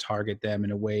we're going to target them in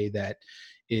a way that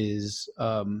is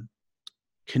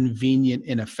convenient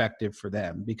and effective for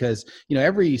them. Because,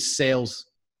 every sales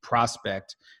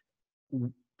prospect,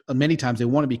 many times they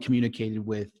want to be communicated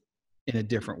with in a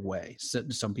different way. So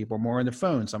some people are more in the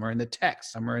phone, some are in the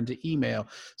text, some are into email.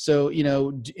 So,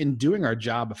 in doing our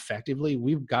job effectively,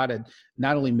 we've got to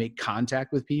not only make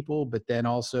contact with people, but then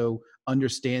also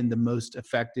understand the most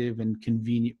effective and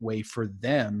convenient way for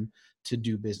them to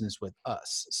do business with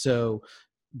us. So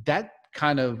that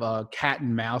kind of cat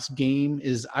and mouse game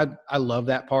is, I love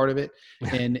that part of it.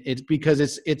 And it's because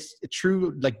it's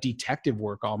true, like, detective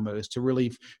work almost, to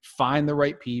really find the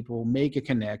right people, make a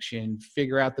connection,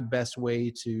 figure out the best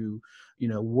way to,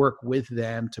 work with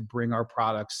them to bring our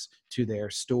products to their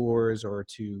stores or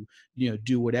to,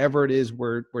 do whatever it is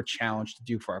we're challenged to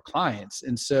do for our clients.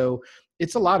 And so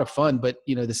it's a lot of fun, but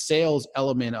the sales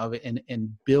element of it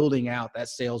and building out that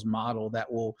sales model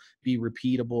that will be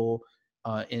repeatable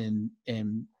and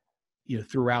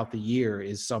throughout the year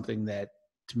is something that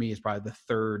to me is probably the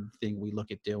third thing we look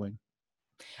at doing.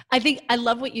 I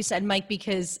love what you said, Mike,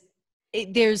 because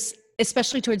there's,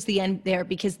 especially towards the end there,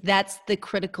 because that's the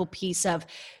critical piece of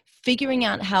figuring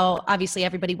out how obviously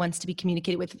everybody wants to be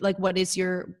communicated with, like, what does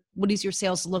your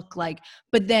sales look like,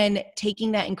 but then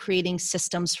taking that and creating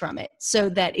systems from it so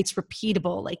that it's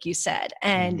repeatable, like you said,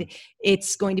 and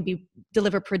it's going to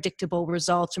deliver predictable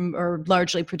results or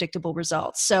largely predictable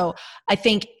results. So I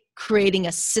think creating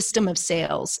a system of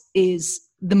sales is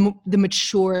the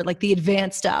mature, like the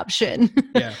advanced option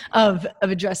of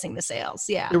addressing the sales.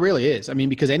 Yeah, it really is. I mean,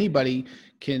 because anybody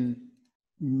can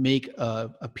make a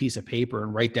piece of paper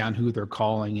and write down who they're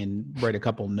calling and write a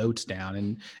couple notes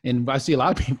down. And I see a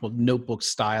lot of people notebook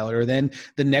style, or then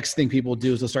the next thing people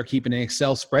do is they'll start keeping an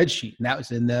Excel spreadsheet,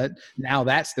 and now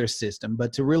that's their system.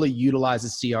 But to really utilize the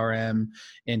CRM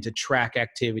and to track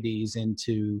activities and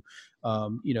to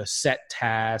set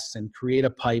tasks and create a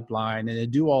pipeline and to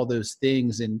do all those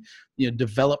things and,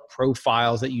 develop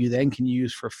profiles that you then can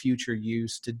use for future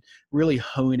use to really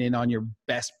hone in on your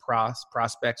best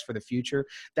prospects for the future.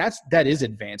 That is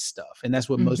advanced stuff. And that's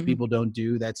what most people don't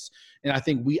do. And I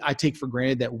think I take for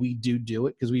granted that we do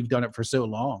it because we've done it for so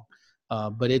long.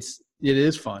 But it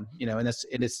is fun, and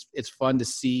it's fun to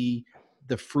see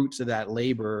the fruits of that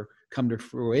labor come to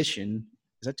fruition.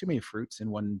 Is that too many fruits in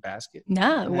one basket?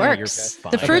 No, it works.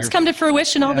 The fruits come to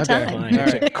fruition all the time.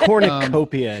 It's a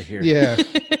cornucopia here. Yeah.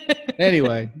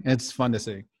 Anyway, it's fun to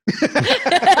see.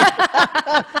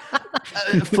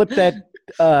 Flip that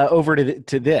over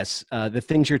to this. The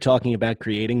things you're talking about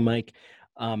creating, Mike,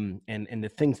 and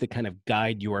the things that kind of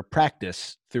guide your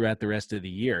practice throughout the rest of the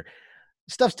year.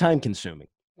 Stuff's time consuming.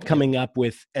 Coming up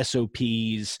with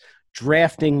SOPs,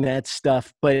 drafting that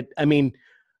stuff. But I mean,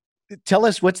 tell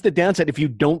us, what's the downside if you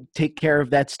don't take care of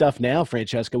that stuff now,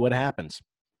 Francesca? What happens?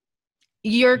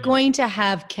 You're going to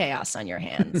have chaos on your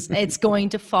hands. It's going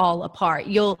to fall apart.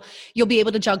 You'll be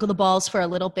able to juggle the balls for a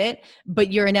little bit,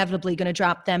 but you're inevitably going to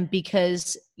drop them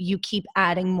because you keep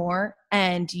adding more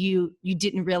and you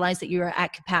didn't realize that you were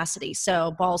at capacity.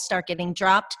 So balls start getting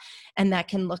dropped, and that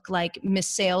can look like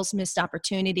missed sales, missed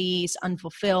opportunities,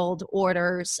 unfulfilled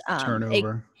orders,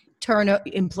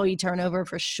 employee turnover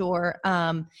for sure.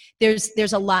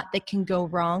 There's a lot that can go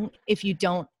wrong if you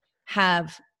don't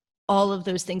have all of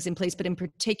those things in place, but in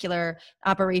particular,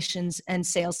 operations and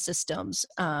sales systems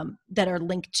that are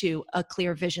linked to a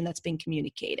clear vision that's being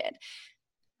communicated.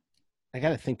 I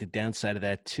got to think the downside of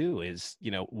that too is,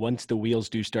 once the wheels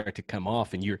do start to come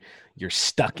off and you're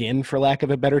stuck in, for lack of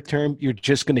a better term, you're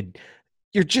just going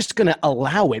to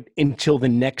allow it until the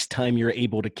next time you're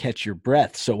able to catch your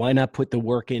breath. So why not put the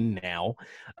work in now,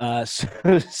 so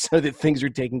that things are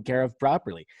taken care of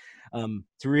properly?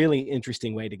 It's a really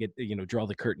interesting way to get, draw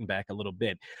the curtain back a little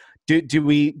bit.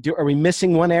 Are we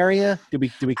missing one area? Do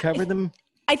we cover them?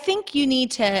 I think you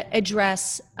need to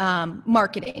address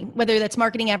marketing, whether that's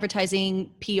marketing,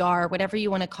 advertising, PR, whatever you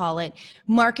want to call it.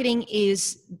 Marketing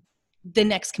is the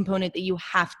next component that you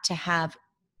have to have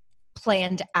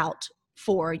planned out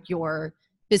for your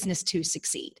business to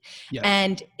succeed. Yeah.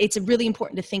 And it's really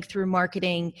important to think through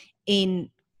marketing in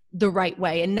the right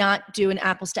way and not do an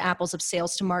apples to apples of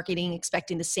sales to marketing,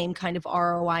 expecting the same kind of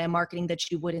ROI on marketing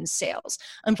that you would in sales.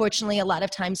 Unfortunately, a lot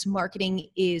of times marketing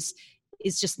is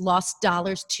just lost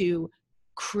dollars to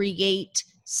create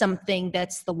something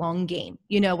that's the long game,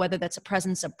 whether that's a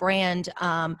presence, a brand,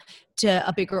 to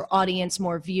a bigger audience,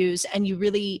 more views. And you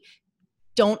really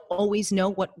don't always know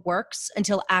what works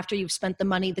until after you've spent the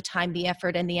money, the time, the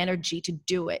effort, and the energy to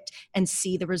do it and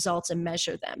see the results and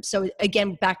measure them. So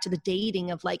again, back to the dating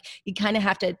of you kind of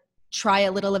have to try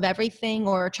a little of everything,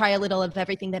 or try a little of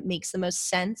everything that makes the most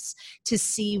sense to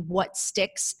see what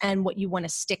sticks and what you want to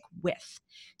stick with.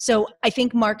 So I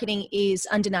think marketing is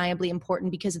undeniably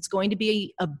important because it's going to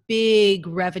be a big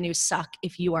revenue suck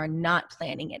if you are not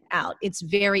planning it out. It's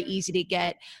very easy to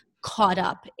get caught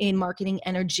up in marketing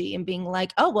energy and being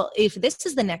like, oh, well, if this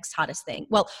is the next hottest thing,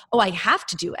 I have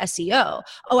to do SEO.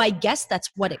 Oh, I guess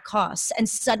that's what it costs. And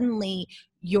suddenly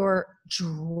you're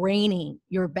draining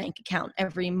your bank account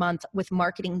every month with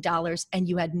marketing dollars, and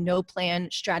you had no plan,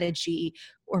 strategy,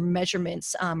 or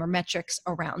measurements or metrics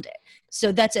around it.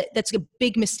 So that's a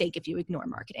big mistake if you ignore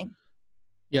marketing.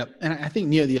 Yep. And I think,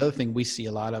 the other thing we see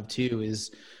a lot of too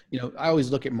is, I always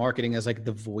look at marketing as like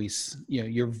the voice,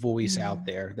 your voice out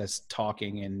there that's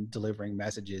talking and delivering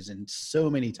messages. And so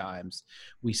many times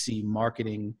we see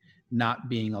marketing not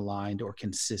being aligned or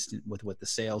consistent with what the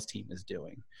sales team is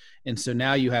doing. And so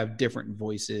now you have different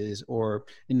voices,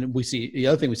 and we see, the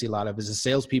other thing we see a lot of is the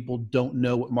salespeople don't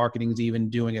know what marketing is even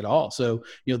doing at all. So,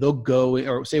 they'll go,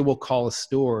 or say we'll call a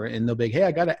store and they'll be like, hey,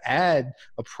 I got to add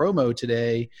a promo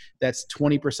today that's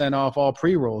 20% off all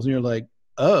pre-rolls. And you're like,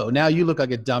 oh, now you look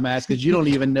like a dumbass because you don't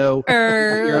even know.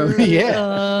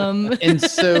 And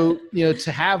so,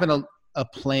 to have a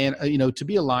plan, to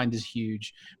be aligned is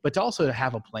huge, but to also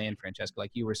have a plan, Francesca,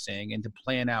 like you were saying, and to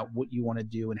plan out what you want to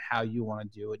do and how you want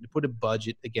to do it, and to put a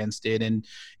budget against it,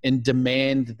 and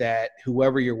demand that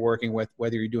whoever you're working with,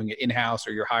 whether you're doing it in-house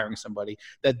or you're hiring somebody,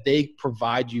 that they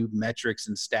provide you metrics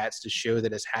and stats to show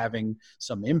that it's having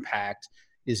some impact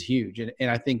is huge. And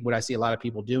I think what I see a lot of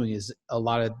people doing is a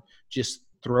lot of just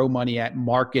throw money at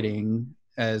marketing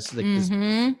as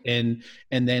and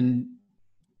then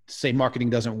say marketing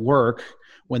doesn't work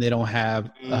when they don't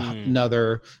have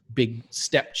another big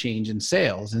step change in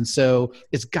sales. And so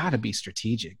it's got to be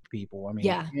strategic, people. I mean,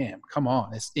 damn, come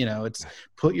on. It's, it's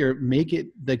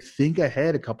think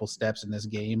ahead a couple steps in this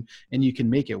game and you can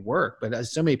make it work. But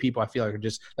so many people I feel like are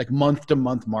just like month to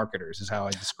month marketers is how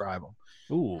I describe them.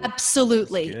 Ooh,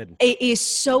 absolutely. It is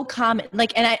so common.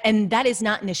 And that is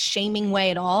not in a shaming way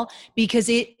at all, because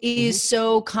it is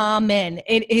so common.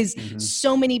 It is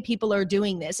so many people are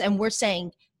doing this, and we're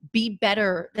saying be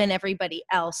better than everybody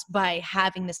else by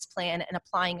having this plan and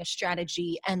applying a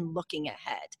strategy and looking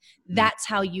ahead. That's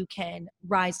how you can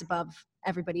rise above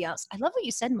everybody else. I love what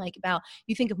you said, Mike, about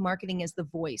you think of marketing as the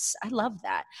voice. I love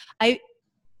that. I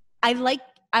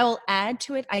will add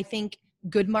to it. I think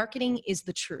good marketing is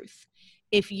the truth.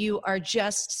 If you are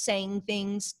just saying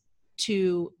things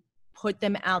to put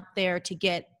them out there to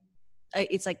get,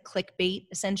 it's like clickbait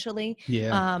essentially.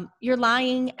 Yeah. You're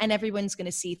lying and everyone's going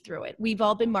to see through it. We've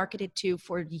all been marketed to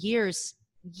for years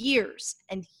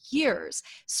and years.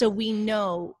 So we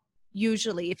know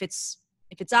usually if it's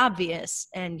obvious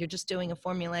and you're just doing a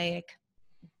formulaic,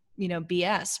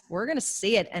 BS, we're going to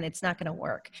see it and it's not going to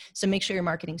work. So make sure your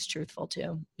marketing's truthful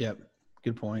too. Yep.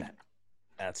 Good point.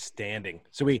 Outstanding.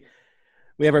 So we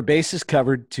have our bases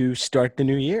covered to start the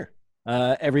new year.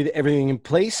 Everything in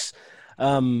place.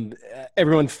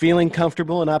 Everyone feeling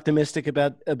comfortable and optimistic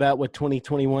about what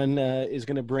 2021 is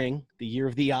going to bring. The year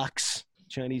of the ox,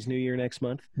 Chinese New Year next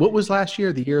month. What was last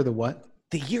year? The year of the what?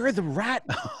 The year of the rat.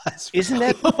 Isn't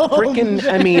that freaking?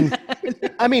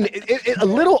 I mean, a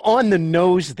little on the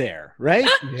nose there, right?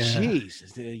 Yeah.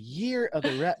 Jeez, the year of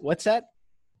the rat. What's that?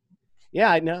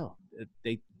 Yeah, I know.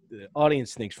 the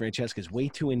audience thinks Francesca's way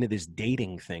too into this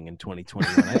dating thing in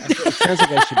 2021. It sounds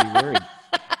like I should be worried.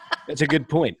 That's a good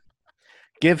point.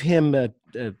 Give him a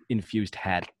infused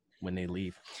hat when they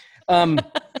leave.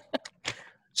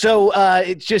 So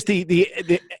it's just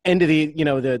the end of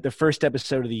the first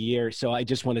episode of the year. So I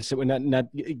just want to say, we're not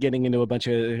getting into a bunch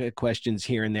of questions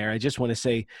here and there. I just want to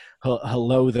say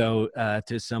hello, though,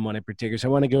 to someone in particular. So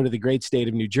I want to go to the great state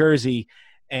of New Jersey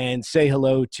and say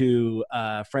hello to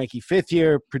Frankie Fifth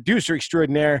Year, producer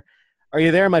extraordinaire. Are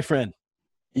you there, my friend?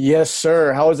 Yes,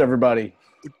 sir. How is everybody?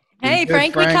 Hey,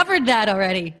 Frank, we covered that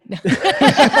already.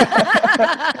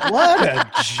 What a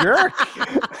jerk.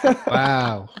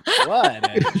 Wow. What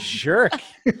a jerk.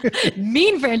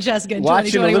 Mean Francesca in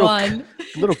Watching 2021.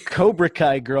 a little Cobra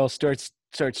Kai girl starts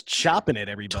chopping at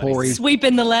everybody. Tori.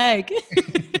 Sweeping the leg.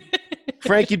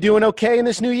 Frank, you doing okay in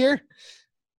this new year?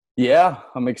 Yeah,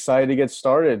 I'm excited to get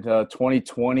started.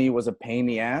 2020 was a pain in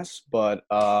the ass, but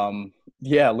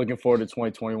yeah, looking forward to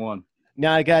 2021.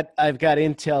 Now I've got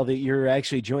intel that you're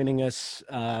actually joining us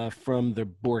from the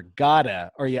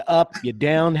Borgata. Are you up? You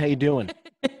down? How you doing?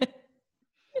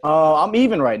 I'm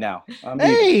even right now.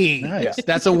 Hey, Nice. Yeah.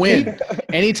 That's a win.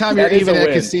 Anytime you're That is even a at a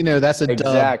win. casino, that's a dub.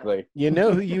 Exactly. you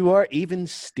know who you are, even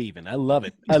Steven. I love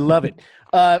it.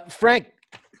 Frank,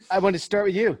 I want to start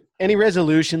with you. Any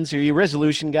resolutions? Are you a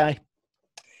resolution guy?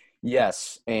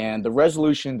 Yes, and the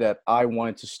resolution that I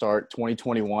wanted to start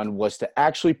 2021 was to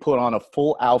actually put on a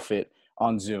full outfit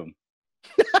on Zoom.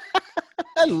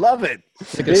 I love it.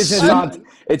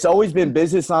 It's always been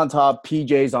business on top,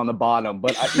 PJs on the bottom,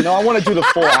 but I want to do the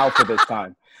full outfit this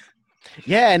time.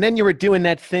 Yeah, and then you were doing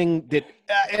that thing that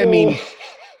I mean,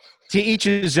 to each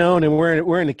his own, and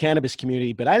we're in the cannabis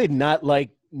community, but I did not like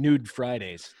nude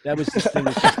Fridays. That was the thing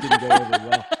that just didn't go over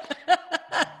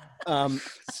well.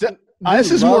 So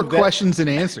This is more questions than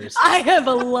answers. I have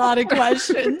a lot of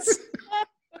questions.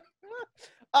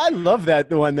 I love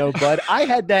that one though, bud. I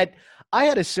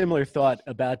had a similar thought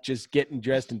about just getting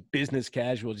dressed in business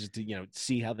casual just to,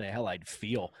 see how the hell I'd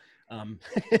feel.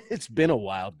 It's been a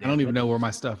while. I don't even know where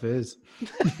my stuff is.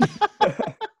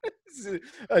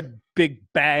 A big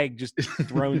bag just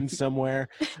thrown somewhere.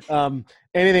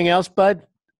 Anything else, bud?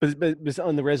 But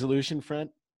on the resolution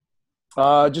front?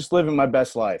 Just living my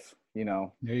best life,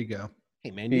 There you go.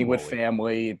 Hey man, being with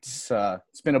family. It's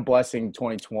been a blessing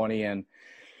 2020, and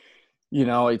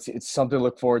it's something to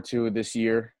look forward to this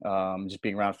year. Just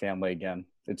being around family again.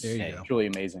 It's truly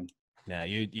amazing. Yeah,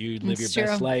 you live It's your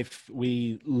best true. life.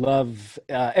 We love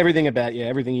everything about you.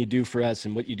 Everything you do for us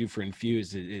and what you do for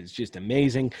Infuse is just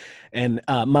amazing. And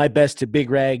my best to Big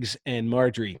Rags and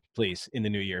Marjorie, please, in the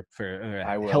new year for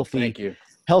I will. healthy, Thank you.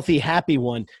 healthy, happy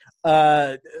one.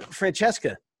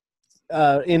 Francesca,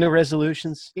 inner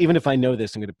resolutions. Even if I know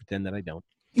this, I'm going to pretend that I don't.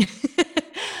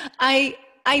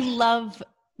 I love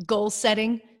goal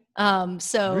setting.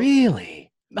 So Really?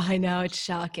 I know it's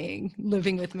shocking.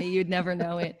 Living with me, you'd never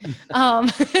know it.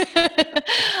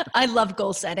 I love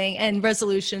goal setting, and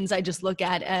resolutions I just look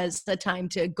at as a time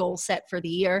to goal set for the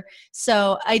year.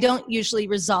 So I don't usually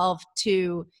resolve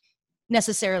to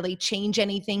necessarily change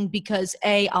anything because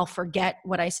A, I'll forget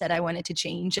what I said I wanted to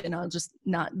change and I'll just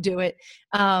not do it.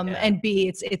 And B,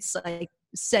 it's like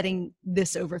setting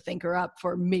this overthinker up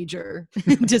for major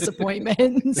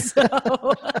disappointment.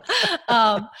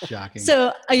 Shocking.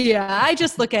 So I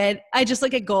just look at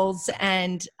goals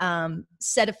and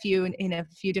set a few in a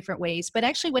few different ways. But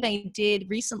actually what I did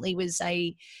recently was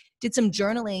I did some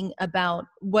journaling about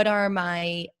what are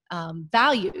my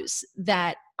values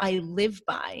that I live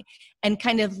by, and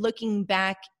kind of looking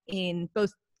back in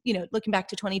both, looking back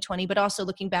to 2020, but also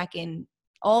looking back in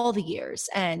all the years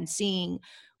and seeing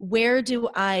where do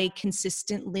I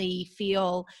consistently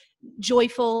feel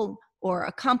joyful or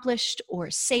accomplished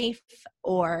or safe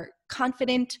or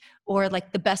confident or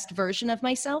like the best version of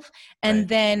myself. And Right.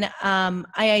 then I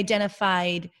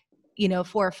identified, 4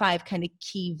 or 5 kind of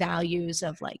key values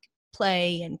of like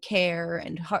play and care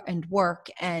and work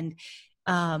and,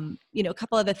 a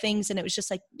couple other things. And it was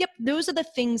just like, yep, those are the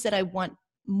things that I want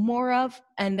more of,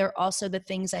 and they're also the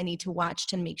things I need to watch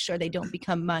to make sure they don't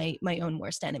become my own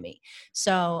worst enemy.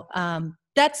 So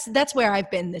that's where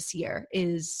I've been this year.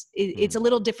 It's a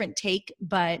little different take,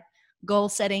 but goal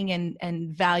setting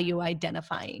and value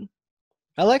identifying.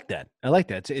 I like that.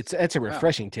 It's a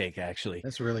refreshing take, actually.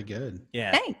 That's really good.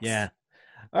 Yeah. Thanks. Yeah.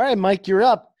 All right, Mike, you're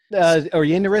up. Are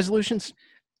you into resolutions?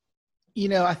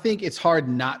 I think it's hard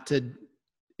not to.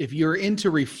 If you're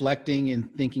into reflecting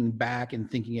and thinking back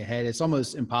and thinking ahead, it's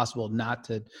almost impossible not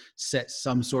to set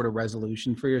some sort of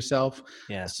resolution for yourself.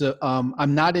 Yeah. So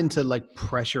I'm not into like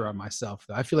pressure on myself.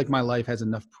 I feel like my life has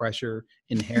enough pressure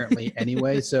inherently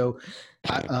anyway. So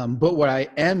But what I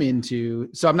am into,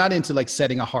 so I'm not into like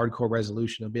setting a hardcore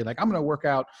resolution of being like, I'm going to work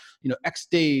out, X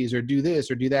days or do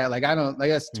this or do that. Like, I don't, like,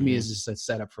 that's to me is just a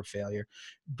setup for failure.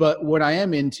 But what I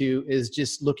am into is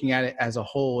just looking at it as a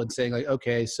whole and saying like,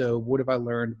 okay, so what have I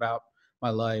learned about my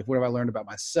life? What have I learned about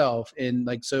myself? And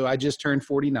like, so I just turned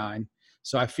 49.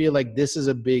 So I feel like this is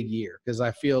a big year because I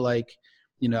feel like,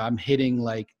 I'm hitting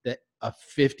like a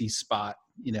 50 spot,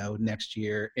 next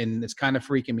year. And it's kind of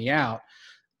freaking me out.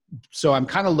 So I'm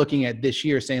kind of looking at this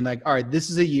year saying like, all right, this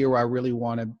is a year where I really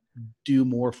want to do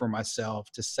more for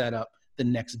myself to set up the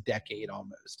next decade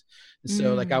almost.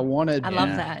 So like, I want to love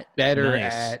that. better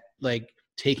at like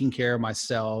taking care of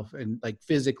myself and like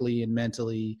physically and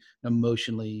mentally,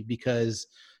 emotionally, because,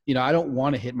 I don't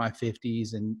want to hit my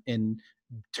 50s and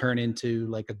turn into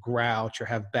like a grouch or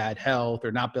have bad health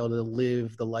or not be able to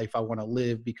live the life I want to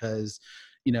live because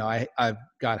I've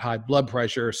got high blood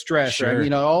pressure or stress,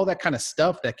 or, all that kind of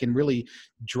stuff that can really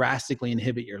drastically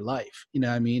inhibit your life. You know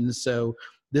what I mean? So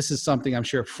this is something I'm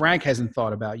sure Frank hasn't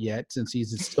thought about yet since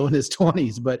he's still in his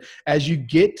 20s. But as you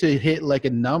get to hit like a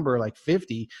number like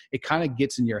 50, it kind of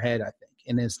gets in your head, I think.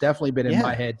 And it's definitely been in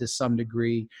my head to some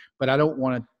degree, but I don't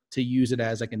want to use it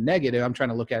as like a negative. I'm trying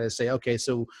to look at it and say, okay,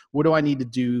 so what do I need to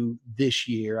do this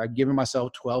year? I've given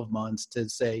myself 12 months to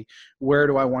say, where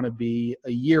do I want to be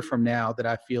a year from now that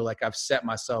I feel like I've set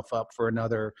myself up for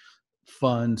another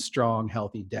fun, strong,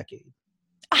 healtty decade?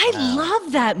 I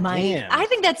love that, Mike. Damn. I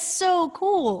think that's so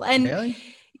cool. And really?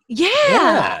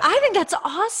 Yeah, I think that's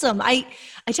awesome. I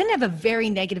tend to have a very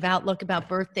negative outlook about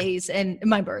birthdays and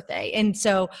my birthday. And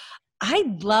so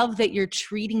I love that you're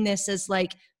treating this as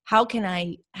like, how can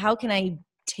I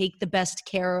take the best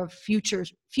care of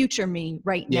future me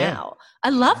right now? I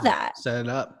love that. Set it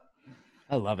up.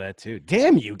 I love that too.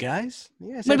 Damn you guys.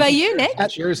 What about you, Nick?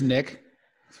 That's yours, Nick.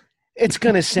 It's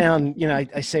going to sound,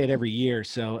 I say it every year.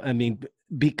 So, I mean,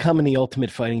 becoming the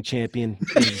Ultimate Fighting Champion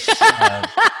is,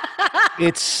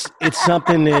 it's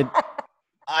something that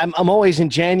I'm always in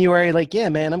January, like, yeah,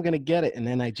 man, I'm going to get it. And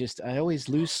then I always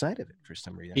lose sight of it for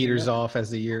some reason. Peters off as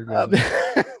the year goes.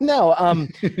 No,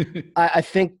 I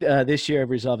think this year I've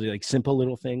resolved like simple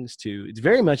little things too. It's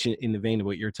very much in the vein of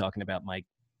what you're talking about, Mike.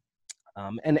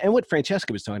 And what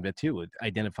Francesca was talking about too, with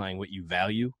identifying what you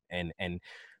value and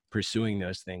pursuing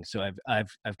those things. So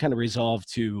I've kind of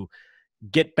resolved to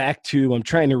get back to, I'm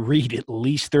trying to read at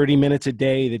least 30 minutes a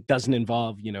day. That doesn't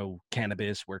involve,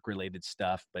 cannabis, work-related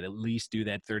stuff, but at least do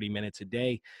that 30 minutes a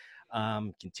day,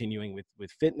 continuing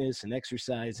with fitness and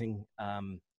exercising,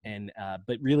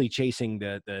 but really chasing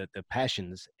the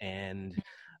passions and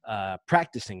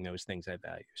practicing those things I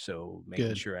value. So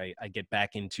making sure I get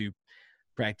back into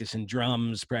practicing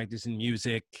drums, practicing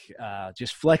music,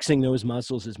 just flexing those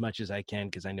muscles as much as I can,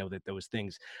 because I know that those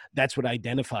things, that's what I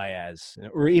identify as.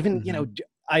 Or even,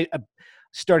 I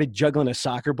started juggling a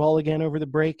soccer ball again over the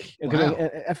break. Wow.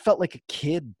 I felt like a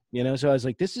kid, so I was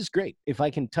like, this is great. If I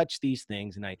can touch these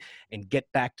things and get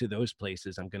back to those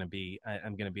places, I'm going to be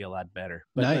a lot better.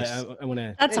 But nice. I want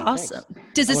to. That's awesome.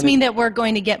 Thanks. Does this mean that we're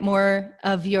going to get more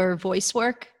of your voice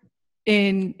work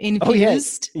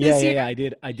infused this year? Yeah.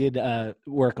 I did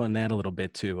work on that a little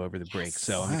bit too over the break.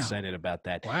 So I'm excited about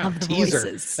that. Wow. Of the teaser.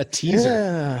 Voices. A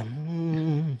teaser.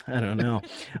 I don't know.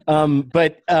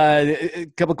 But a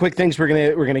couple quick things.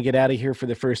 We're gonna get out of here for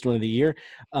the first one of the year.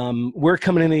 We're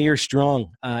coming into the year strong.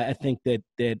 I think that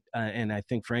and I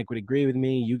think Frank would agree with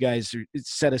me. You guys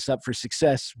set us up for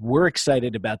success. We're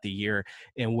excited about the year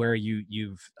and where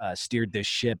you've steered this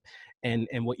ship and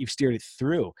what you've steered it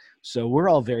through. So we're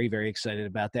all very, very excited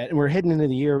about that. And we're heading into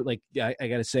the year, like I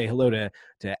got to say hello to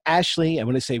Ashley. I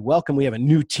want to say welcome. We have a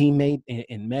new teammate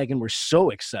in Megan. We're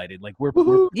so excited. Like we're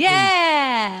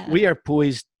we are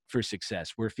poised for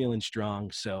success. We're feeling strong.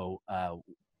 So I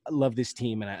love this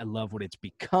team and I love what it's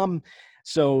become.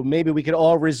 So maybe we could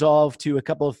all resolve to a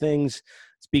couple of things.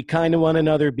 Let's be kind to one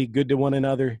another, be good to one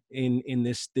another in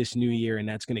this new year. And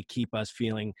that's going to keep us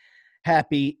feeling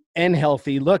happy and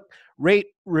healthy. Look, rate,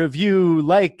 review,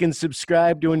 like, and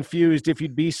subscribe to Infused. If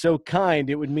you'd be so kind,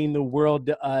 it would mean the world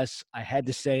to us. I had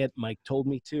to say it. Mike told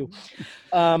me to.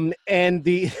 And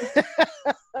the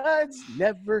it's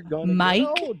never gonna Mike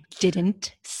get old.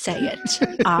 Didn't say it.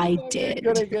 I did.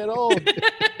 Gonna get old.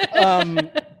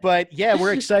 But yeah,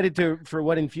 we're excited for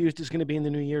what Infused is going to be in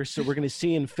the new year. So we're going to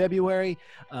see you in February.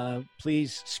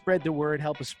 Please spread the word.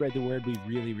 Help us spread the word. We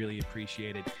really, really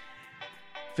appreciate it.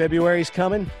 February's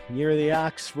coming, Year of the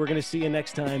Ox. We're going to see you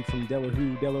next time from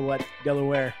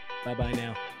Delaware. Bye-bye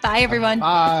now. Bye, everyone.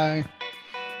 Bye.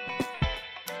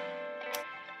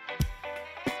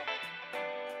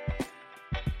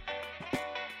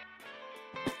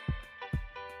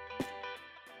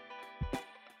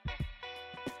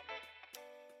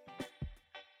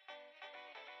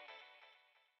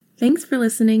 Thanks for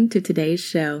listening to today's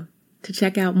show. To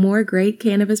check out more great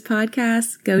cannabis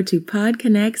podcasts, go to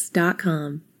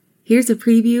podconnects.com. Here's a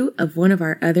preview of one of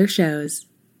our other shows.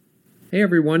 Hey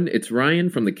everyone, it's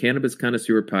Ryan from the Cannabis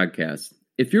Connoisseur Podcast.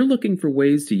 If you're looking for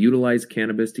ways to utilize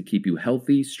cannabis to keep you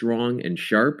healthy, strong, and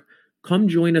sharp, come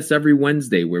join us every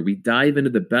Wednesday where we dive into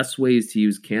the best ways to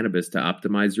use cannabis to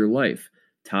optimize your life.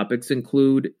 Topics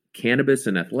include cannabis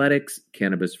and athletics,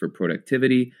 cannabis for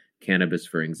productivity, cannabis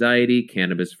for anxiety,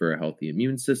 cannabis for a healthy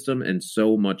immune system, and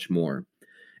so much more.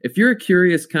 If you're a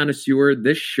curious connoisseur,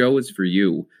 this show is for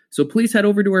you. So please head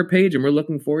over to our page and we're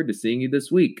looking forward to seeing you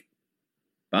this week.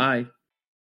 Bye.